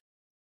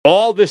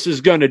 All this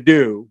is going to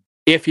do,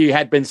 if he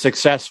had been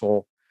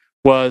successful,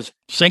 was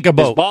sink a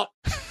boat.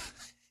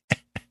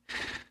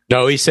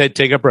 No, he said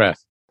take a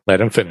breath. Let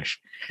him finish.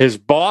 His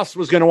boss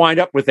was going to wind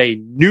up with a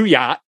new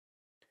yacht.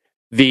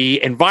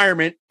 The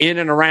environment in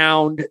and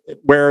around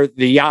where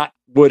the yacht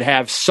would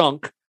have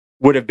sunk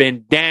would have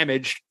been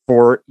damaged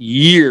for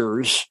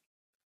years.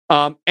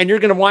 And you're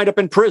going to wind up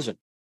in prison.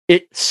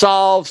 It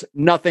solves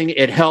nothing.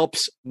 It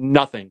helps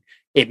nothing.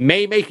 It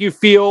may make you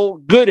feel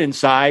good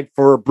inside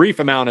for a brief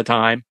amount of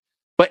time,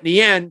 but in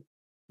the end,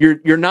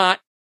 you're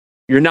not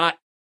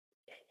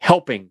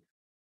helping.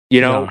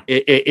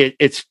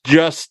 It's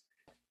just,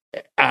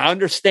 I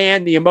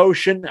understand the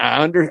emotion.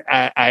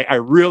 I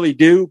really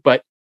do,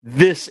 but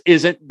this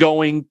isn't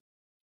going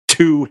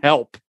to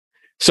help.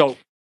 So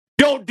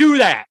don't do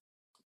that.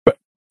 But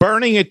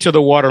burning it to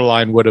the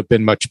waterline would have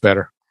been much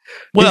better.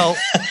 Well,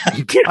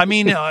 I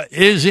mean,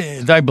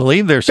 I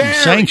believe there's some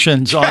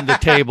sanctions on the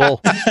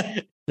table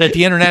that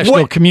the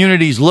international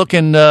community is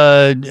looking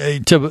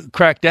to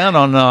crack down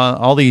on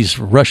all these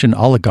Russian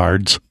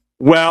oligarchs.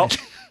 Well,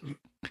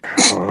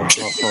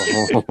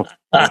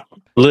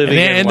 living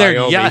and in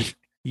they're Wyoming.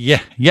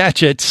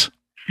 yachets.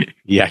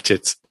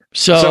 Yachets.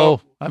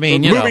 So I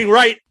mean,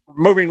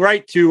 moving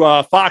right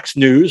to Fox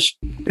News.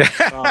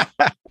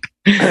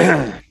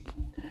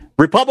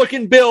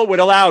 Republican bill would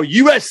allow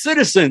U.S.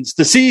 citizens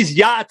to seize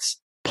yachts,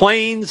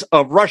 planes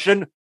of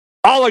Russian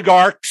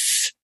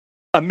oligarchs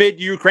amid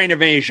Ukraine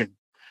invasion.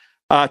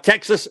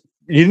 Texas,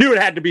 you knew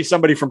it had to be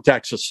somebody from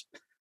Texas.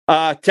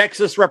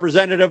 Texas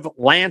Representative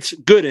Lance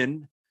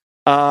Gooden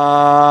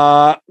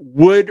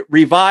would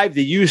revive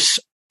the use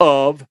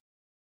of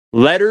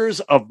letters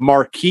of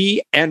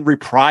marque and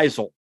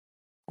reprisal.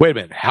 Wait a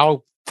minute.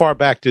 How far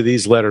back do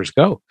these letters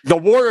go? The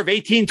War of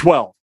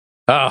 1812.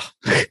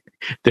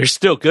 They're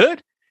still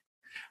good?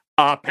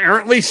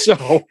 Apparently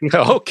so.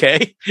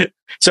 Okay.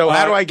 So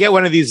how do I get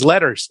one of these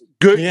letters?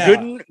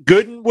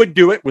 Gooden would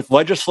do it with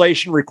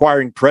legislation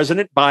requiring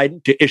President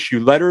Biden to issue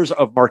letters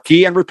of marque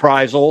and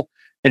reprisal,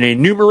 an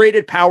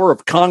enumerated power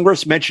of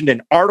Congress mentioned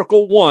in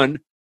Article 1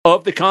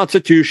 of the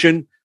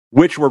Constitution,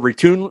 which were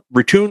routinely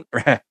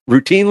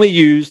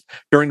used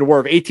during the War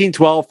of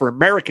 1812 for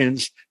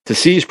Americans to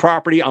seize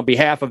property on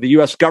behalf of the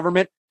U.S.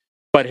 government,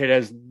 but it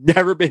has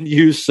never been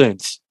used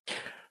since.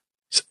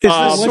 Is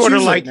this sort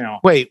of like,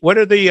 wait, what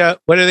are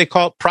they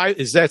called?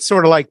 Is that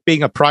sort of like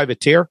being a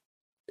privateer?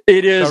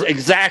 It is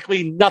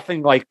exactly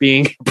nothing like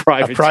being a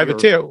privateer. A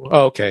privateer.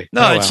 Oh, okay.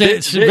 No,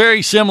 it's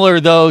very similar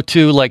though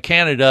to like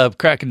Canada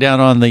cracking down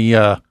on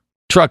the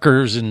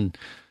truckers and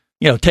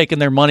taking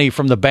their money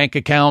from the bank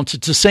accounts.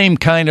 It's the same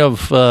kind of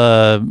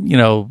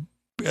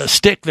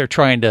stick they're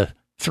trying to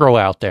throw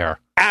out there.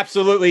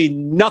 Absolutely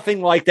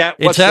nothing like that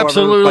whatsoever. It's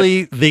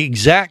absolutely the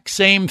exact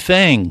same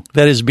thing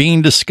that is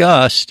being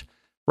discussed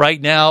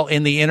right now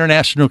in the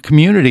international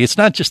community. It's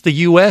not just the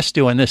U.S.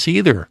 doing this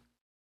either,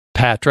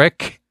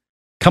 Patrick.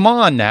 Come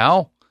on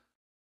now.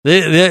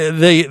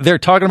 They're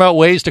talking about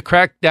ways to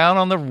crack down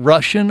on the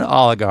Russian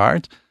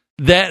oligarchs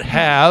that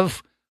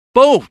have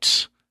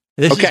boats.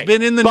 This has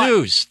been in the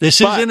news.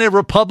 This isn't a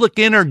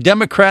Republican or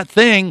Democrat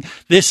thing.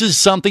 This is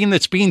something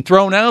that's being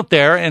thrown out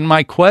there. And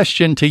my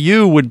question to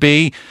you would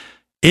be,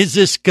 is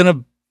this going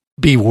to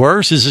be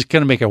worse? Is this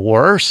going to make it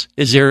worse?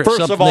 Is there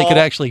something they could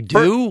actually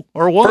do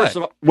or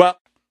what?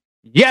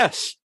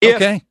 Yes.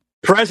 If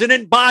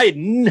President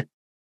Biden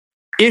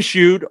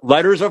issued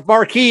letters of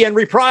marque and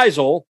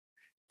reprisal,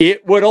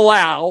 it would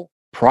allow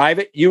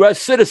private U.S.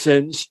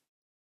 citizens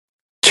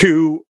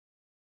to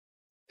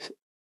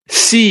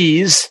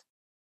seize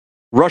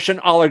Russian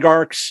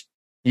oligarchs,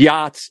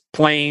 yachts,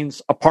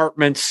 planes,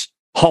 apartments,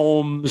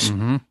 homes,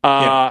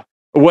 whatever.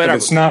 But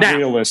it's not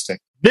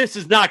realistic. This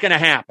is not going to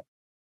happen.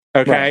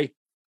 Okay.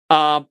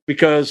 Right.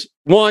 Because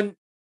one,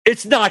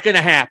 it's not going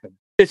to happen.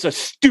 It's a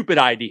stupid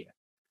idea.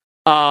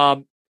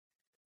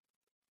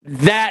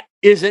 That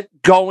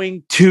isn't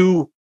going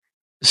to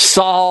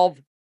solve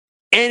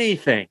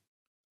anything.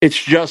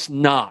 It's just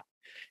not.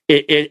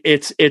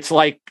 It's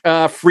like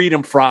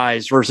freedom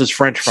fries versus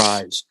French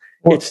fries.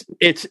 Well,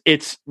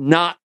 it's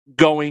not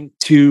going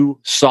to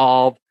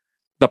solve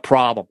the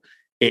problem.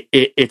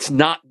 It's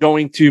not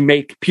going to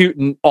make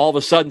Putin all of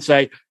a sudden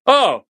say,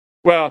 "Oh,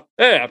 well,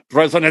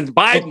 President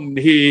Biden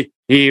he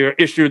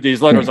issued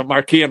these letters of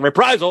marque and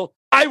reprisal.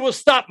 I will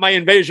stop my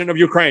invasion of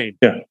Ukraine."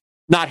 Yeah.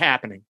 Not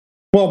happening.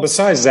 Well,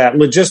 besides that,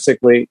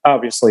 logistically,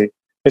 obviously,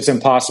 it's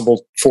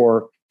impossible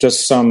for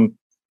just some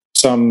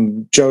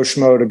Joe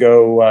Schmo to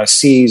go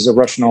seize a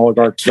Russian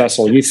oligarch's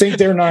vessel. You think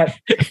they're not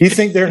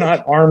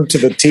armed to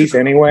the teeth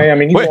anyway? I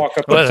mean, you walk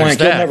up the plank,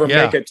 you'll never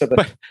make it to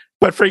the.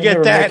 But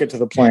forget that. Make it to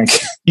the plank.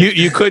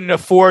 You couldn't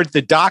afford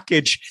the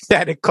dockage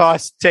that it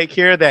costs to take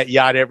care of that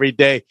yacht every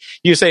day.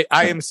 You say,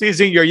 "I am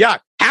seizing your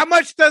yacht." How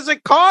much does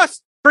it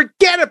cost?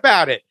 Forget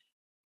about it.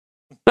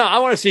 No, I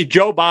want to see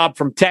Joe Bob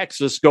from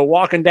Texas go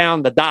walking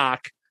down the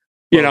dock.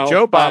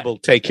 Joe Bob will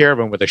take care of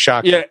him with a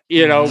shotgun.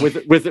 Yeah,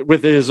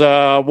 with his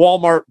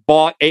Walmart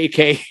bought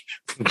AK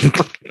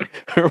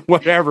or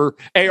whatever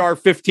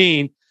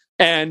AR-15,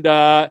 and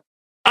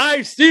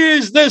I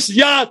seize this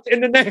yacht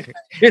in the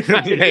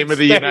name of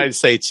the United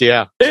States.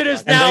 Yeah, it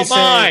is now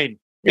mine.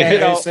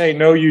 They say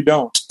no, you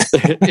don't.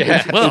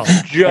 Well,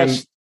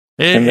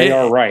 and they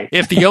are right.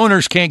 If the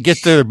owners can't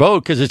get their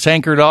boat because it's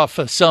anchored off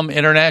of some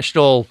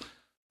international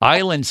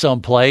island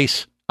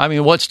someplace, I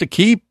mean, what's to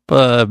keep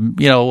a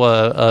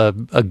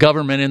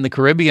government in the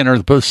Caribbean or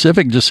the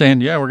Pacific just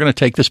saying, "Yeah, we're going to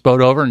take this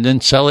boat over and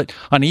then sell it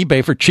on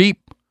eBay for cheap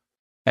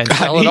and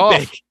sell it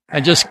off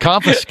and just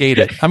confiscate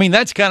it." I mean,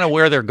 that's kind of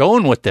where they're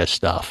going with this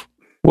stuff.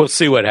 We'll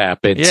see what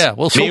happens. Yeah,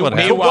 we'll see what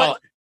happens.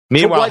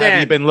 Meanwhile, have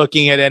you been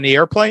looking at any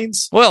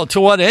airplanes? Well,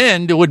 to what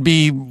end? It would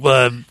be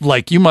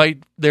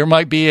there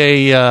might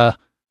be an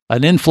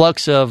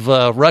influx of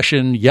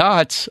Russian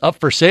yachts up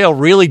for sale,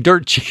 really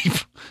dirt cheap.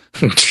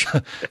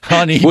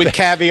 On eBay. With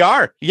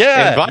caviar.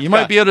 Yeah, you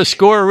might be able to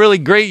score a really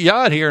great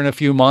yacht here in a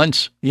few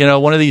months.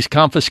 One of these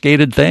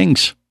confiscated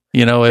things.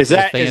 If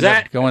they end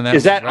up going that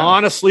is that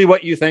honestly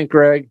what you think,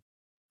 Greg?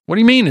 What do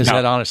you mean? Is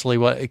that honestly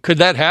what could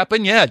that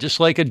happen? Yeah, just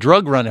like a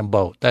drug running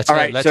boat. That's how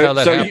that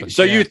happens.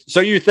 So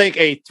you think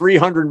a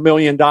 $300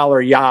 million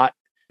yacht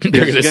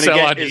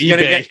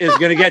is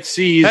going to get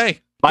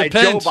seized by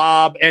Depends. Joe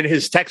Bob and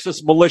his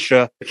Texas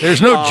militia.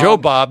 There's no Joe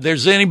Bob.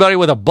 There's anybody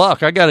with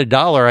 $1. I got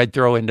 $1 I'd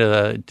throw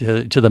into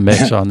the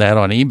mix on that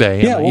on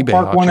eBay. Yeah, we'll eBay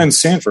park auction. one in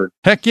Sanford.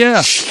 Heck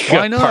yeah.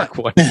 Why not? Park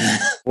one.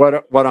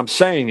 What I'm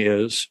saying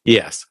is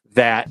Yes.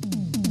 that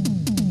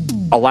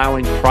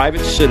allowing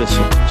private citizens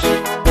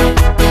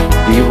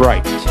the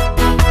right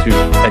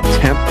to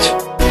attempt.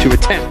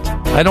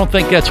 I don't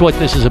think that's what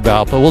this is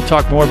about, but we'll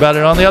talk more about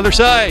it on the other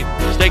side.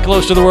 Stay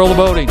close to the world of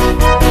boating.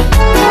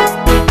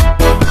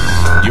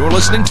 You're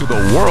listening to the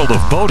World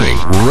of Boating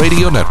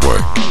Radio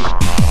Network.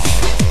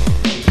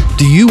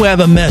 Do you have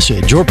a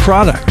message or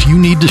product you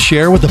need to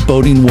share with the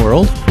boating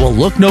world? Well,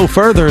 look no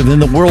further than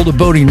the World of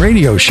Boating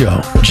radio show.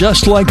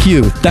 Just like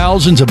you,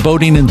 thousands of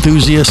boating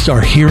enthusiasts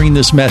are hearing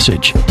this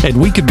message, and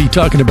we could be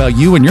talking about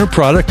you and your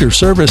product or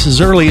service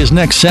as early as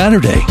next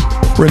Saturday.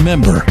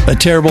 Remember, a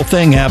terrible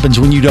thing happens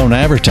when you don't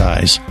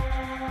advertise.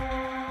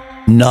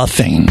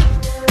 Nothing.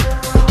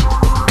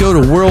 Go to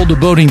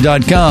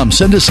worldofboating.com,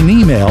 send us an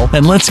email,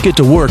 and let's get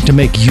to work to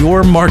make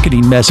your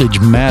marketing message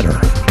matter.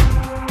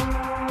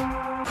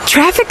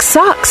 Traffic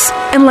sucks,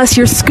 unless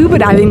you're scuba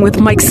diving with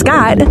Mike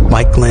Scott.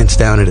 Mike glanced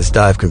down at his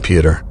dive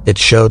computer. It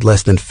showed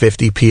less than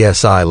 50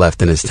 psi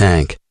left in his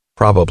tank.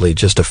 Probably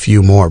just a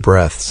few more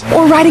breaths.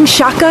 Or riding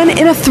shotgun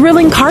in a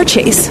thrilling car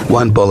chase.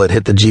 One bullet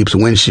hit the Jeep's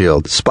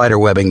windshield,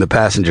 spiderwebbing the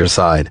passenger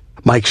side.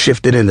 Mike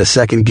shifted into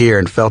second gear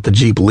and felt the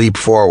Jeep leap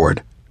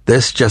forward.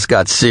 This just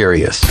got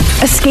serious.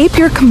 Escape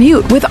your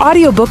commute with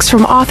audiobooks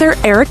from author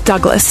Eric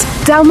Douglas.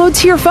 Download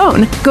to your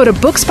phone. Go to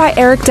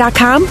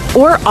booksbyeric.com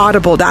or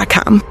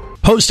audible.com.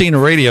 Hosting a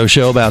radio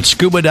show about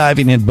scuba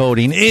diving and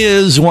boating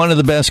is one of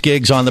the best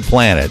gigs on the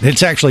planet.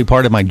 It's actually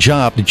part of my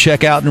job to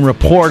check out and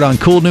report on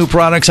cool new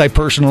products I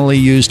personally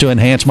use to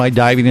enhance my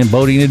diving and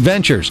boating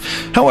adventures.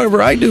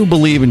 However, I do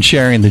believe in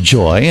sharing the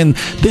joy, and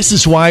this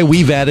is why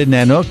we've added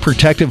Nanook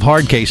protective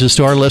hard cases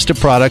to our list of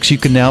products you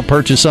can now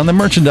purchase on the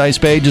merchandise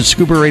page at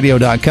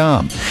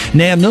scubaradio.com.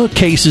 Nanook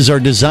cases are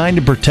designed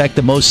to protect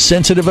the most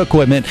sensitive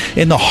equipment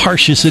in the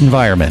harshest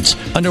environments.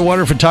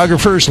 Underwater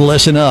photographers,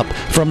 listen up.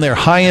 From their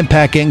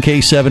high-impact NK7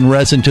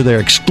 resin to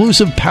their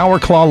exclusive Power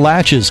Claw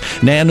latches,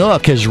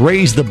 Nanook has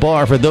raised the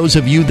bar for those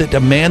of you that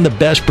demand the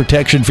best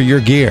protection for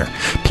your gear.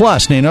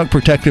 Plus, Nanook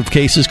protective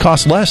cases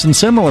cost less than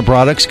similar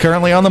products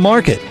currently on the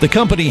market. The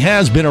company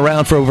has been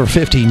around for over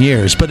 15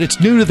 years, but it's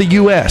new to the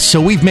U.S.,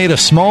 so we've made a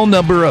small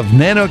number of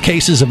Nanook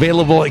cases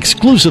available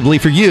exclusively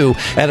for you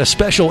at a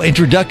special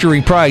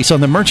introductory price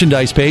on the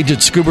merchandise page at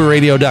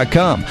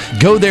scubaradio.com.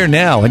 Go there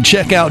now and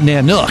check out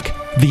Nanook,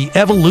 the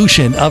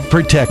evolution of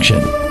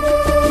protection.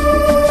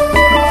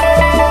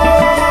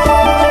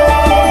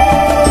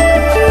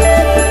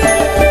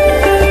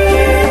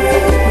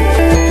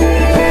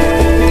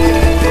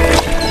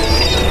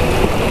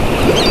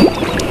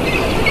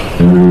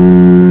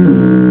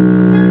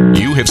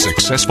 You have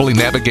successfully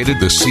navigated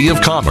the Sea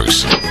of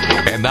Commerce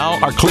and now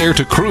are clear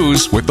to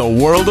cruise with the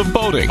World of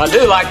Boating. I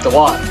do like the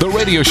water. The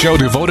radio show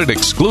devoted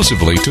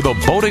exclusively to the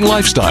boating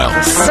lifestyle.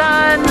 The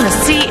sun, the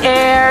sea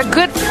air,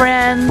 good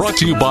friends. Brought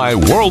to you by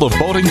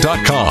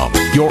worldofboating.com,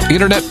 your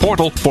internet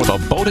portal for the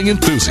boating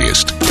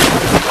enthusiast.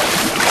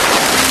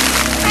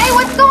 Hey,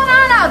 what's going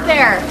on out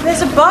there?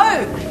 There's a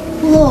boat.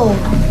 Whoa.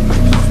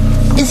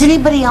 Is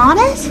anybody on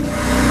it?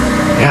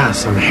 Yeah,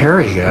 some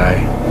hairy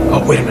guy.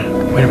 Oh, wait a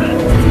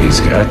minute. He's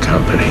got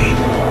company.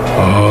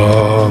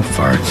 Oh,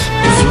 farts.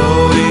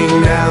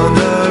 Floating down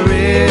the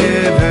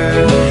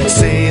river,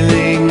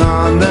 sailing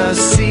on the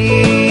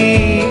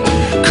sea,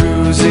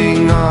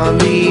 cruising on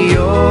the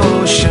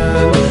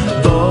ocean,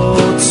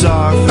 boats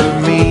are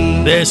for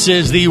me. This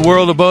is the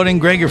World of Boating.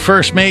 Greg, your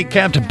first mate,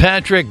 Captain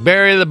Patrick,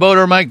 Barry the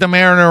boater, Mike the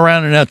mariner,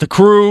 rounding out the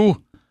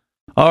crew.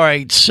 All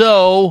right,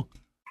 so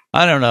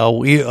I don't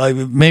know.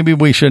 Maybe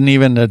we shouldn't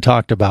even have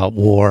talked about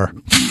war.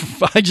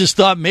 I just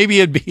thought maybe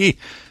it'd be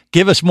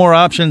give us more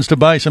options to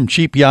buy some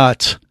cheap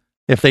yachts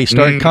if they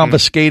start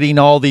confiscating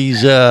all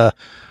these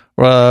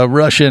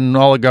Russian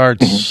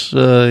oligarchs,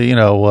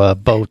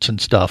 boats and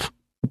stuff.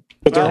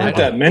 But there aren't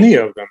that many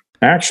of them,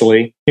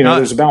 actually.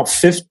 There's about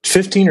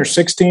 15 or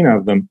 16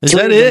 of them. Is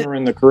three that of them it? are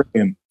in the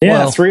Caribbean.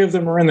 Yeah, Well, 3 of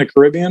them are in the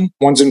Caribbean.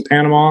 One's in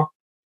Panama.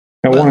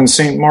 Got one in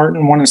St.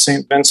 Martin, one in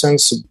St.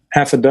 Vincent's,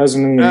 half a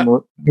dozen in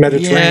the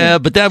Mediterranean. Yeah,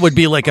 but that would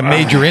be like a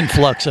major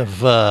influx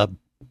of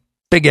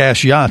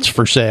big-ass yachts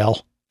for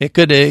sale. It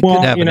could have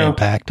an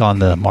impact on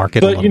the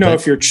market. But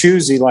if you're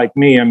choosy like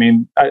me, I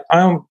mean, I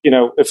don't.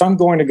 If I'm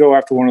going to go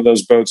after one of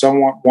those boats, I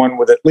want one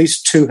with at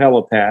least 2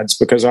 helipads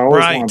because I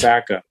always want a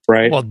backup,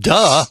 right? Well,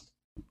 duh.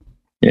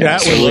 Yeah,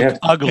 that would look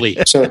ugly.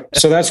 So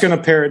that's going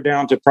to pare it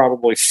down to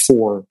probably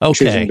 4. Okay.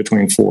 Choosing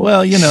between 4.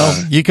 Well,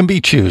 you can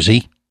be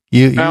choosy.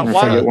 You Now,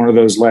 get one of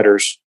those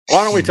letters.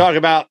 Why don't we talk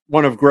about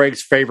one of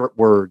Greg's favorite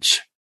words?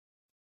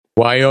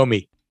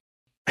 Wyoming.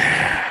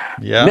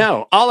 Yeah.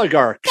 No,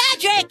 oligarch.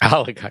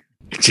 Oligarch.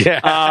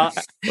 Yeah.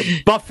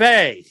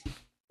 Buffet.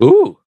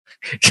 Ooh.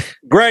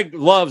 Greg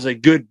loves a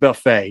good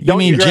buffet. You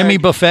mean Jimmy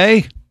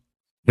Buffet?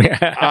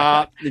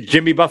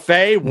 Jimmy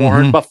Buffet,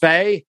 Warren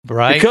Buffet.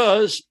 Right.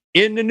 Because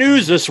in the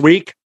news this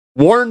week,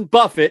 Warren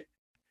Buffett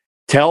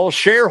tell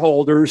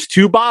shareholders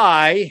to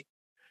buy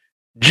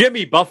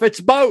Jimmy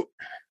Buffett's boat.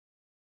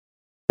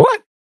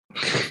 What?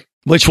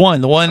 Which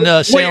one? The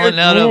one sailing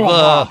out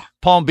of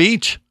Palm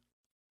Beach?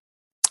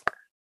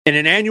 In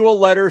an annual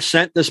letter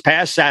sent this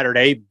past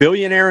Saturday,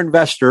 billionaire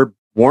investor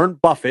Warren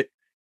Buffett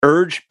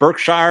urged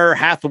Berkshire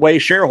Hathaway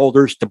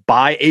shareholders to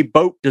buy a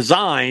boat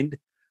designed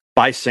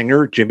by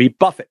singer Jimmy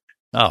Buffett.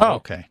 Oh,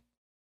 okay.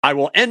 I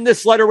will end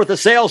this letter with a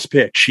sales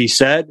pitch, he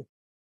said.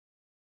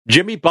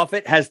 Jimmy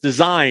Buffett has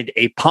designed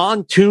a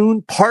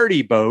pontoon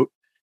party boat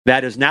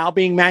that is now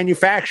being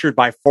manufactured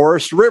by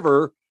Forest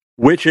River,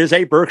 which is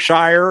a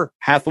Berkshire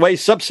Hathaway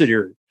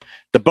subsidiary.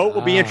 The boat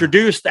will be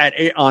introduced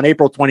on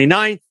April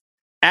 29th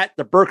at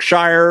the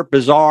Berkshire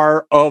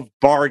Bazaar of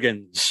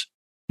Bargains.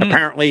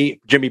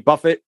 Apparently, Jimmy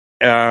Buffett,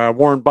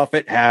 Warren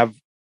Buffett have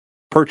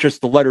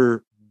purchased the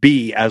letter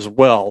B as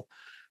well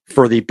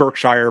for the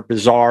Berkshire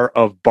Bazaar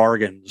of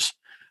Bargains.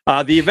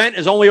 The event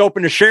is only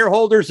open to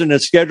shareholders and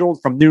is scheduled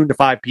from noon to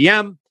 5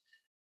 p.m.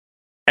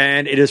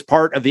 And it is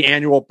part of the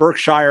annual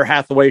Berkshire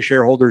Hathaway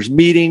shareholders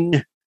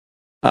meeting.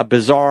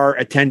 Bazaar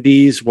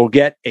attendees will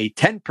get a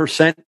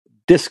 10%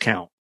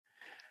 discount.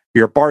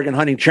 Your bargain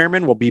hunting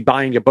chairman will be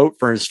buying a boat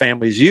for his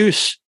family's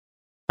use,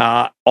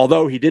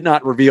 although he did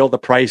not reveal the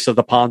price of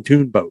the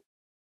pontoon boat.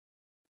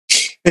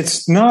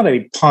 It's not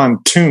a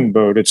pontoon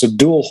boat. It's a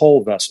dual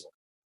hull vessel.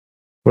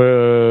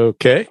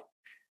 Okay.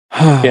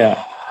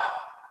 Yeah.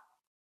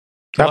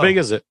 How big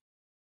is it?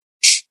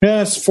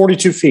 Yeah, it's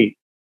 42 feet.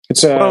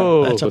 It's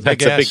that's a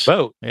big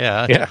boat.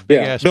 Yeah.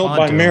 Built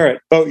by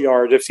Merritt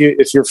Boatyard.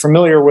 If you're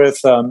familiar with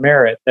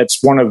Merritt,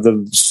 that's one of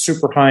the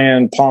super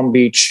high-end Palm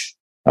Beach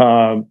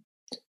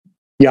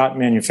yacht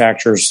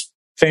manufacturers,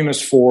 famous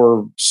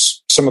for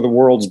some of the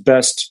world's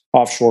best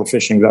offshore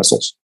fishing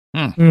vessels.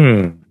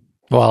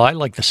 Well, I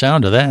like the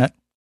sound of that.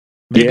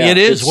 Maybe it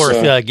is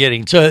worth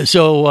getting.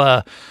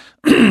 So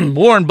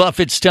Warren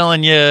Buffett's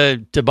telling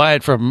you to buy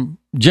it from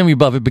Jimmy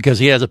Buffett because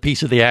he has a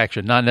piece of the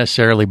action, not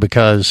necessarily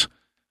because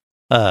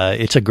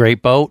it's a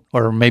great boat,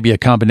 or maybe a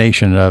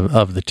combination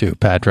of the two.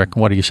 Patrick,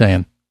 what are you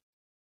saying?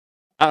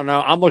 I don't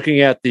know. I'm looking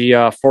at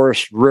the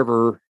Forest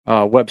River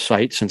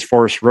website, since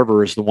Forest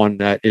River is the one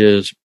that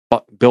is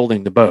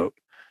building the boat.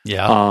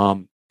 Yeah.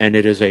 And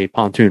it is a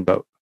pontoon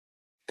boat.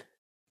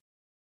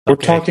 We're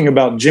talking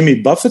about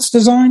Jimmy Buffett's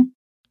design?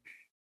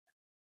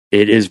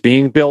 It is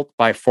being built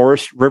by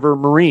Forest River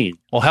Marine.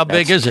 Well, how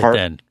big is it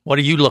then? What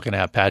are you looking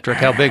at, Patrick?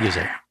 How big is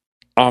it?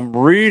 I'm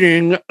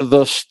reading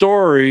the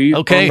story.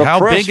 Okay, from the how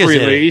press big is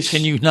release. it?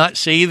 Can you not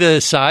see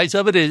the size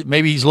of it?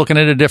 Maybe he's looking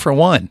at a different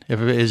one.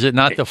 Is it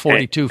not the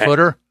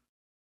 42-footer?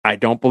 I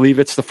don't believe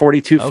it's the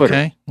 42-footer.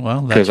 Okay,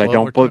 well, that's because I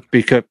don't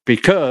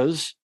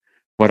because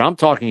what I'm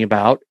talking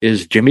about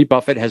is Jimmy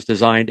Buffett has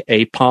designed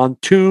a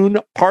pontoon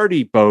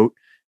party boat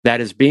that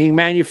is being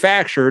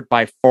manufactured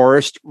by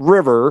Forest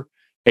River,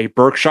 a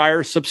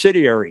Berkshire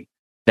subsidiary.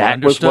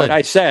 That was what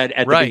I said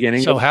at the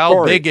beginning. So of the how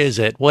story. big is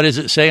it? What does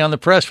it say on the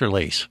press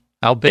release?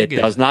 How big it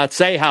does not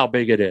say how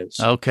big it is.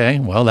 Okay,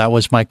 well, that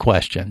was my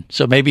question.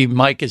 So maybe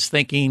Mike is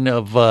thinking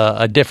of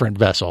a different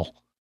vessel.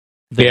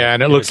 Yeah,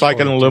 and it looks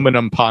like an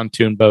aluminum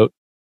pontoon boat.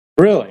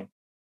 Really?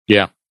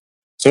 Yeah.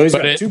 So he's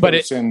got two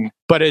boats in.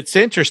 But it's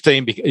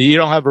interesting because you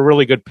don't have a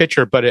really good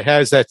picture, but it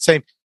has that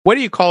same. What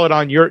do you call it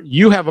on your?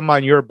 You have them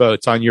on your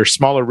boats, on your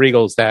smaller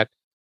Regals, that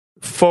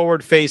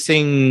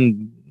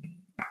forward-facing.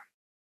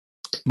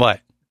 What?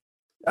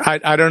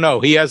 I don't know.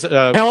 He has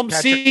helm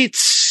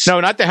seats. No,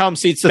 not the helm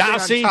seats. The Bow thing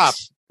seats. on top.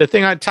 The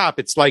thing on top.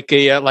 It's like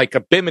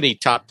a bimini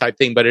top type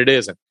thing, but it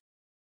isn't.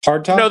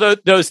 Hard top. No,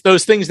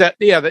 those things that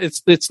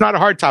it's not a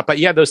hard top, but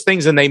yeah, those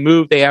things, and they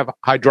move. They have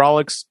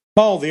hydraulics.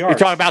 Oh, the arch. You're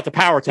talking about the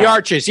power top. The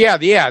arches. Yeah,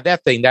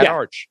 that thing, that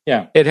arch.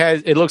 Yeah.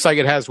 It looks like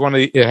it has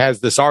it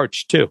has this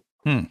arch too.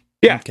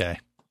 Yeah. Okay.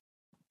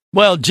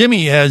 Well,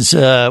 Jimmy has he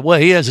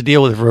has a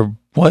deal with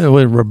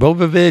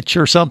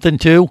Rabovovich or something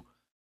too.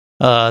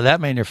 That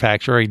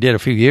manufacturer he did a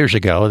few years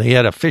ago. He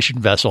had a fishing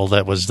vessel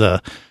that was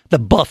the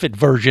Buffett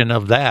version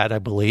of that, I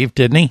believe,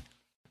 didn't he?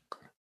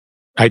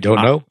 I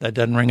don't know. That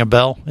doesn't ring a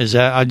bell. Is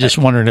that? I'm just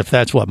wondering if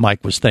that's what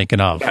Mike was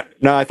thinking of.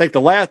 No, I think the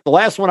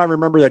last one I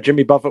remember that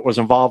Jimmy Buffett was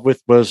involved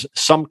with was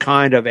some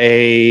kind of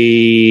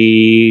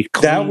a.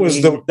 That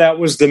was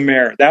the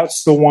Merritt.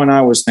 That's the one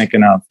I was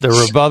thinking of. The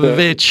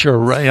Rabovovich,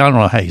 or I don't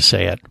know how you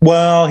say it.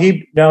 Well,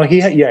 he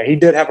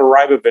did have a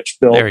Rybovich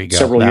built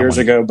several years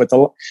ago, but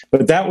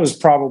that was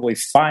probably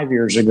 5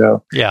 years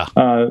ago. Yeah.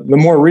 The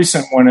more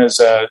recent one is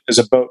a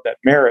boat that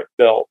Merritt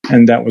built,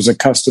 and that was a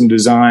custom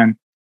design.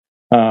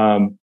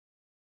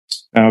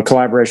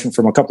 Collaboration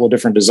from a couple of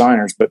different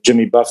designers, but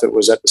Jimmy Buffett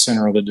was at the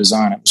center of the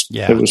design.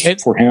 It was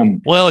for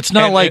him. Well, it's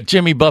not like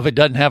Jimmy Buffett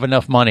doesn't have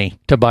enough money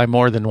to buy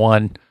more than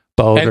one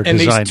boat or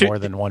design more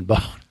than one boat.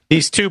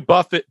 These two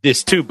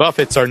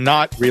Buffetts are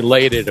not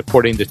related,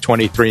 according to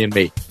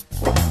 23andMe.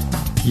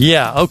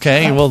 Yeah.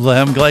 Okay. Well,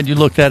 I'm glad you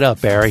looked that up,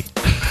 Barry.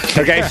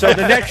 Okay. So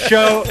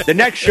the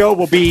next show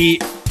will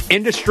be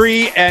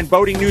industry and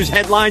boating news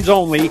headlines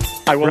only.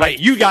 I will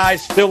let you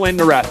guys fill in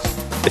the rest.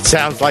 It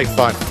sounds like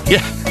fun.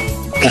 Yeah.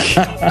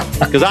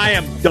 Because I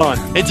am done.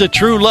 It's a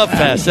true love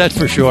fest, that's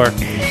for sure.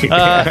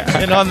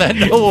 And on that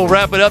note, we'll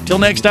wrap it up. Till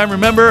next time,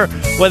 remember,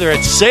 whether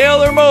it's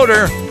sail or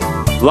motor,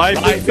 life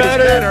is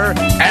better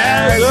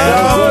as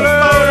a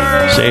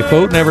motor. Safe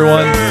boating,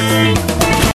 everyone.